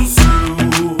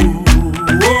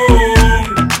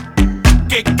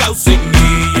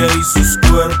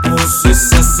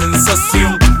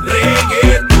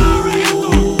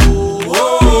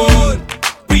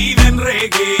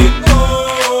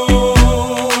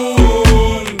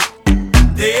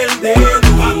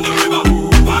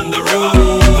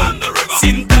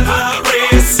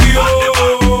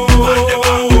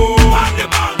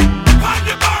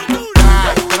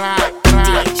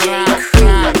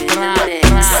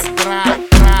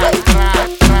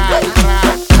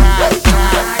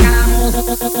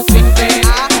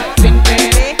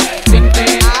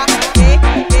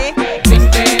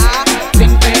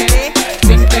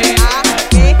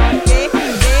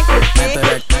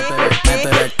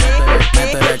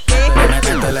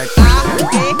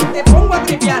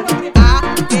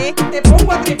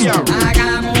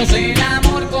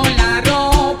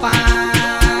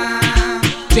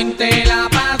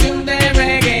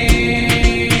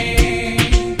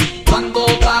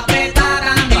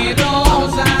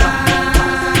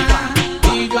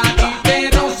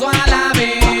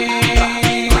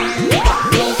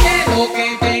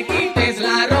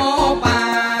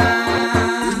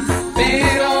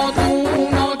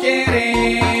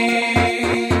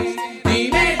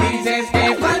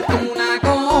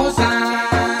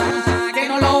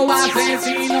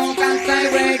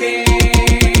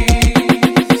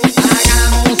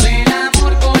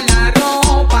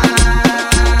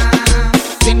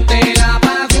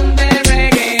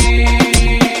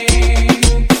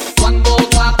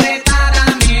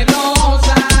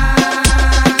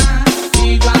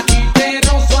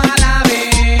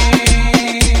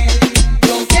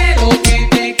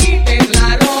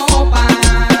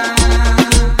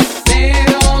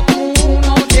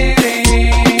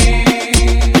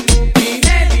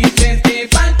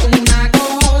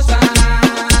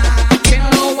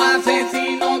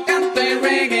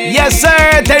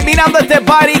 Terminando este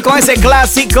party con ese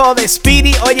clásico de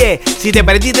Speedy. Oye, si te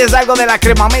perdiste algo de la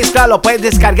crema mezcla, lo puedes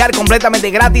descargar completamente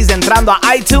gratis entrando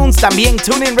a iTunes, también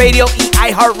TuneIn Radio y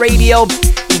iHeartRadio.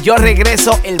 Y yo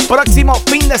regreso el próximo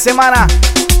fin de semana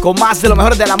con más de lo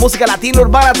mejor de la música latina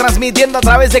urbana, transmitiendo a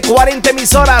través de 40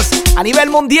 emisoras a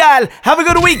nivel mundial. Have a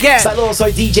good weekend. Saludos,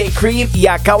 soy DJ Cream y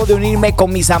acabo de unirme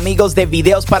con mis amigos de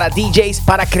Videos para DJs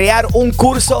para crear un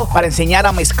curso para enseñar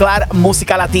a mezclar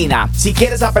música latina. Si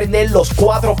quieres aprender los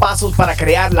 4 pasos para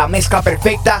crear la mezcla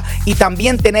perfecta y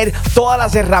también tener todas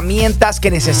las herramientas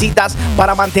que necesitas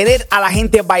para mantener a la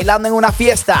gente bailando en una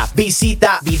fiesta,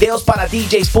 visita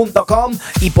videosparadjs.com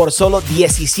y por solo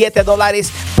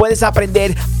 $17 puedes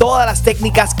aprender todas las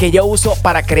técnicas que yo uso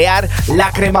para crear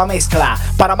la crema mezcla.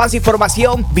 Para más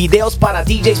información,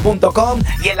 videosparadjs.com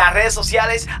y en las redes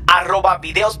sociales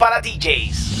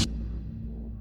 @videosparadjs.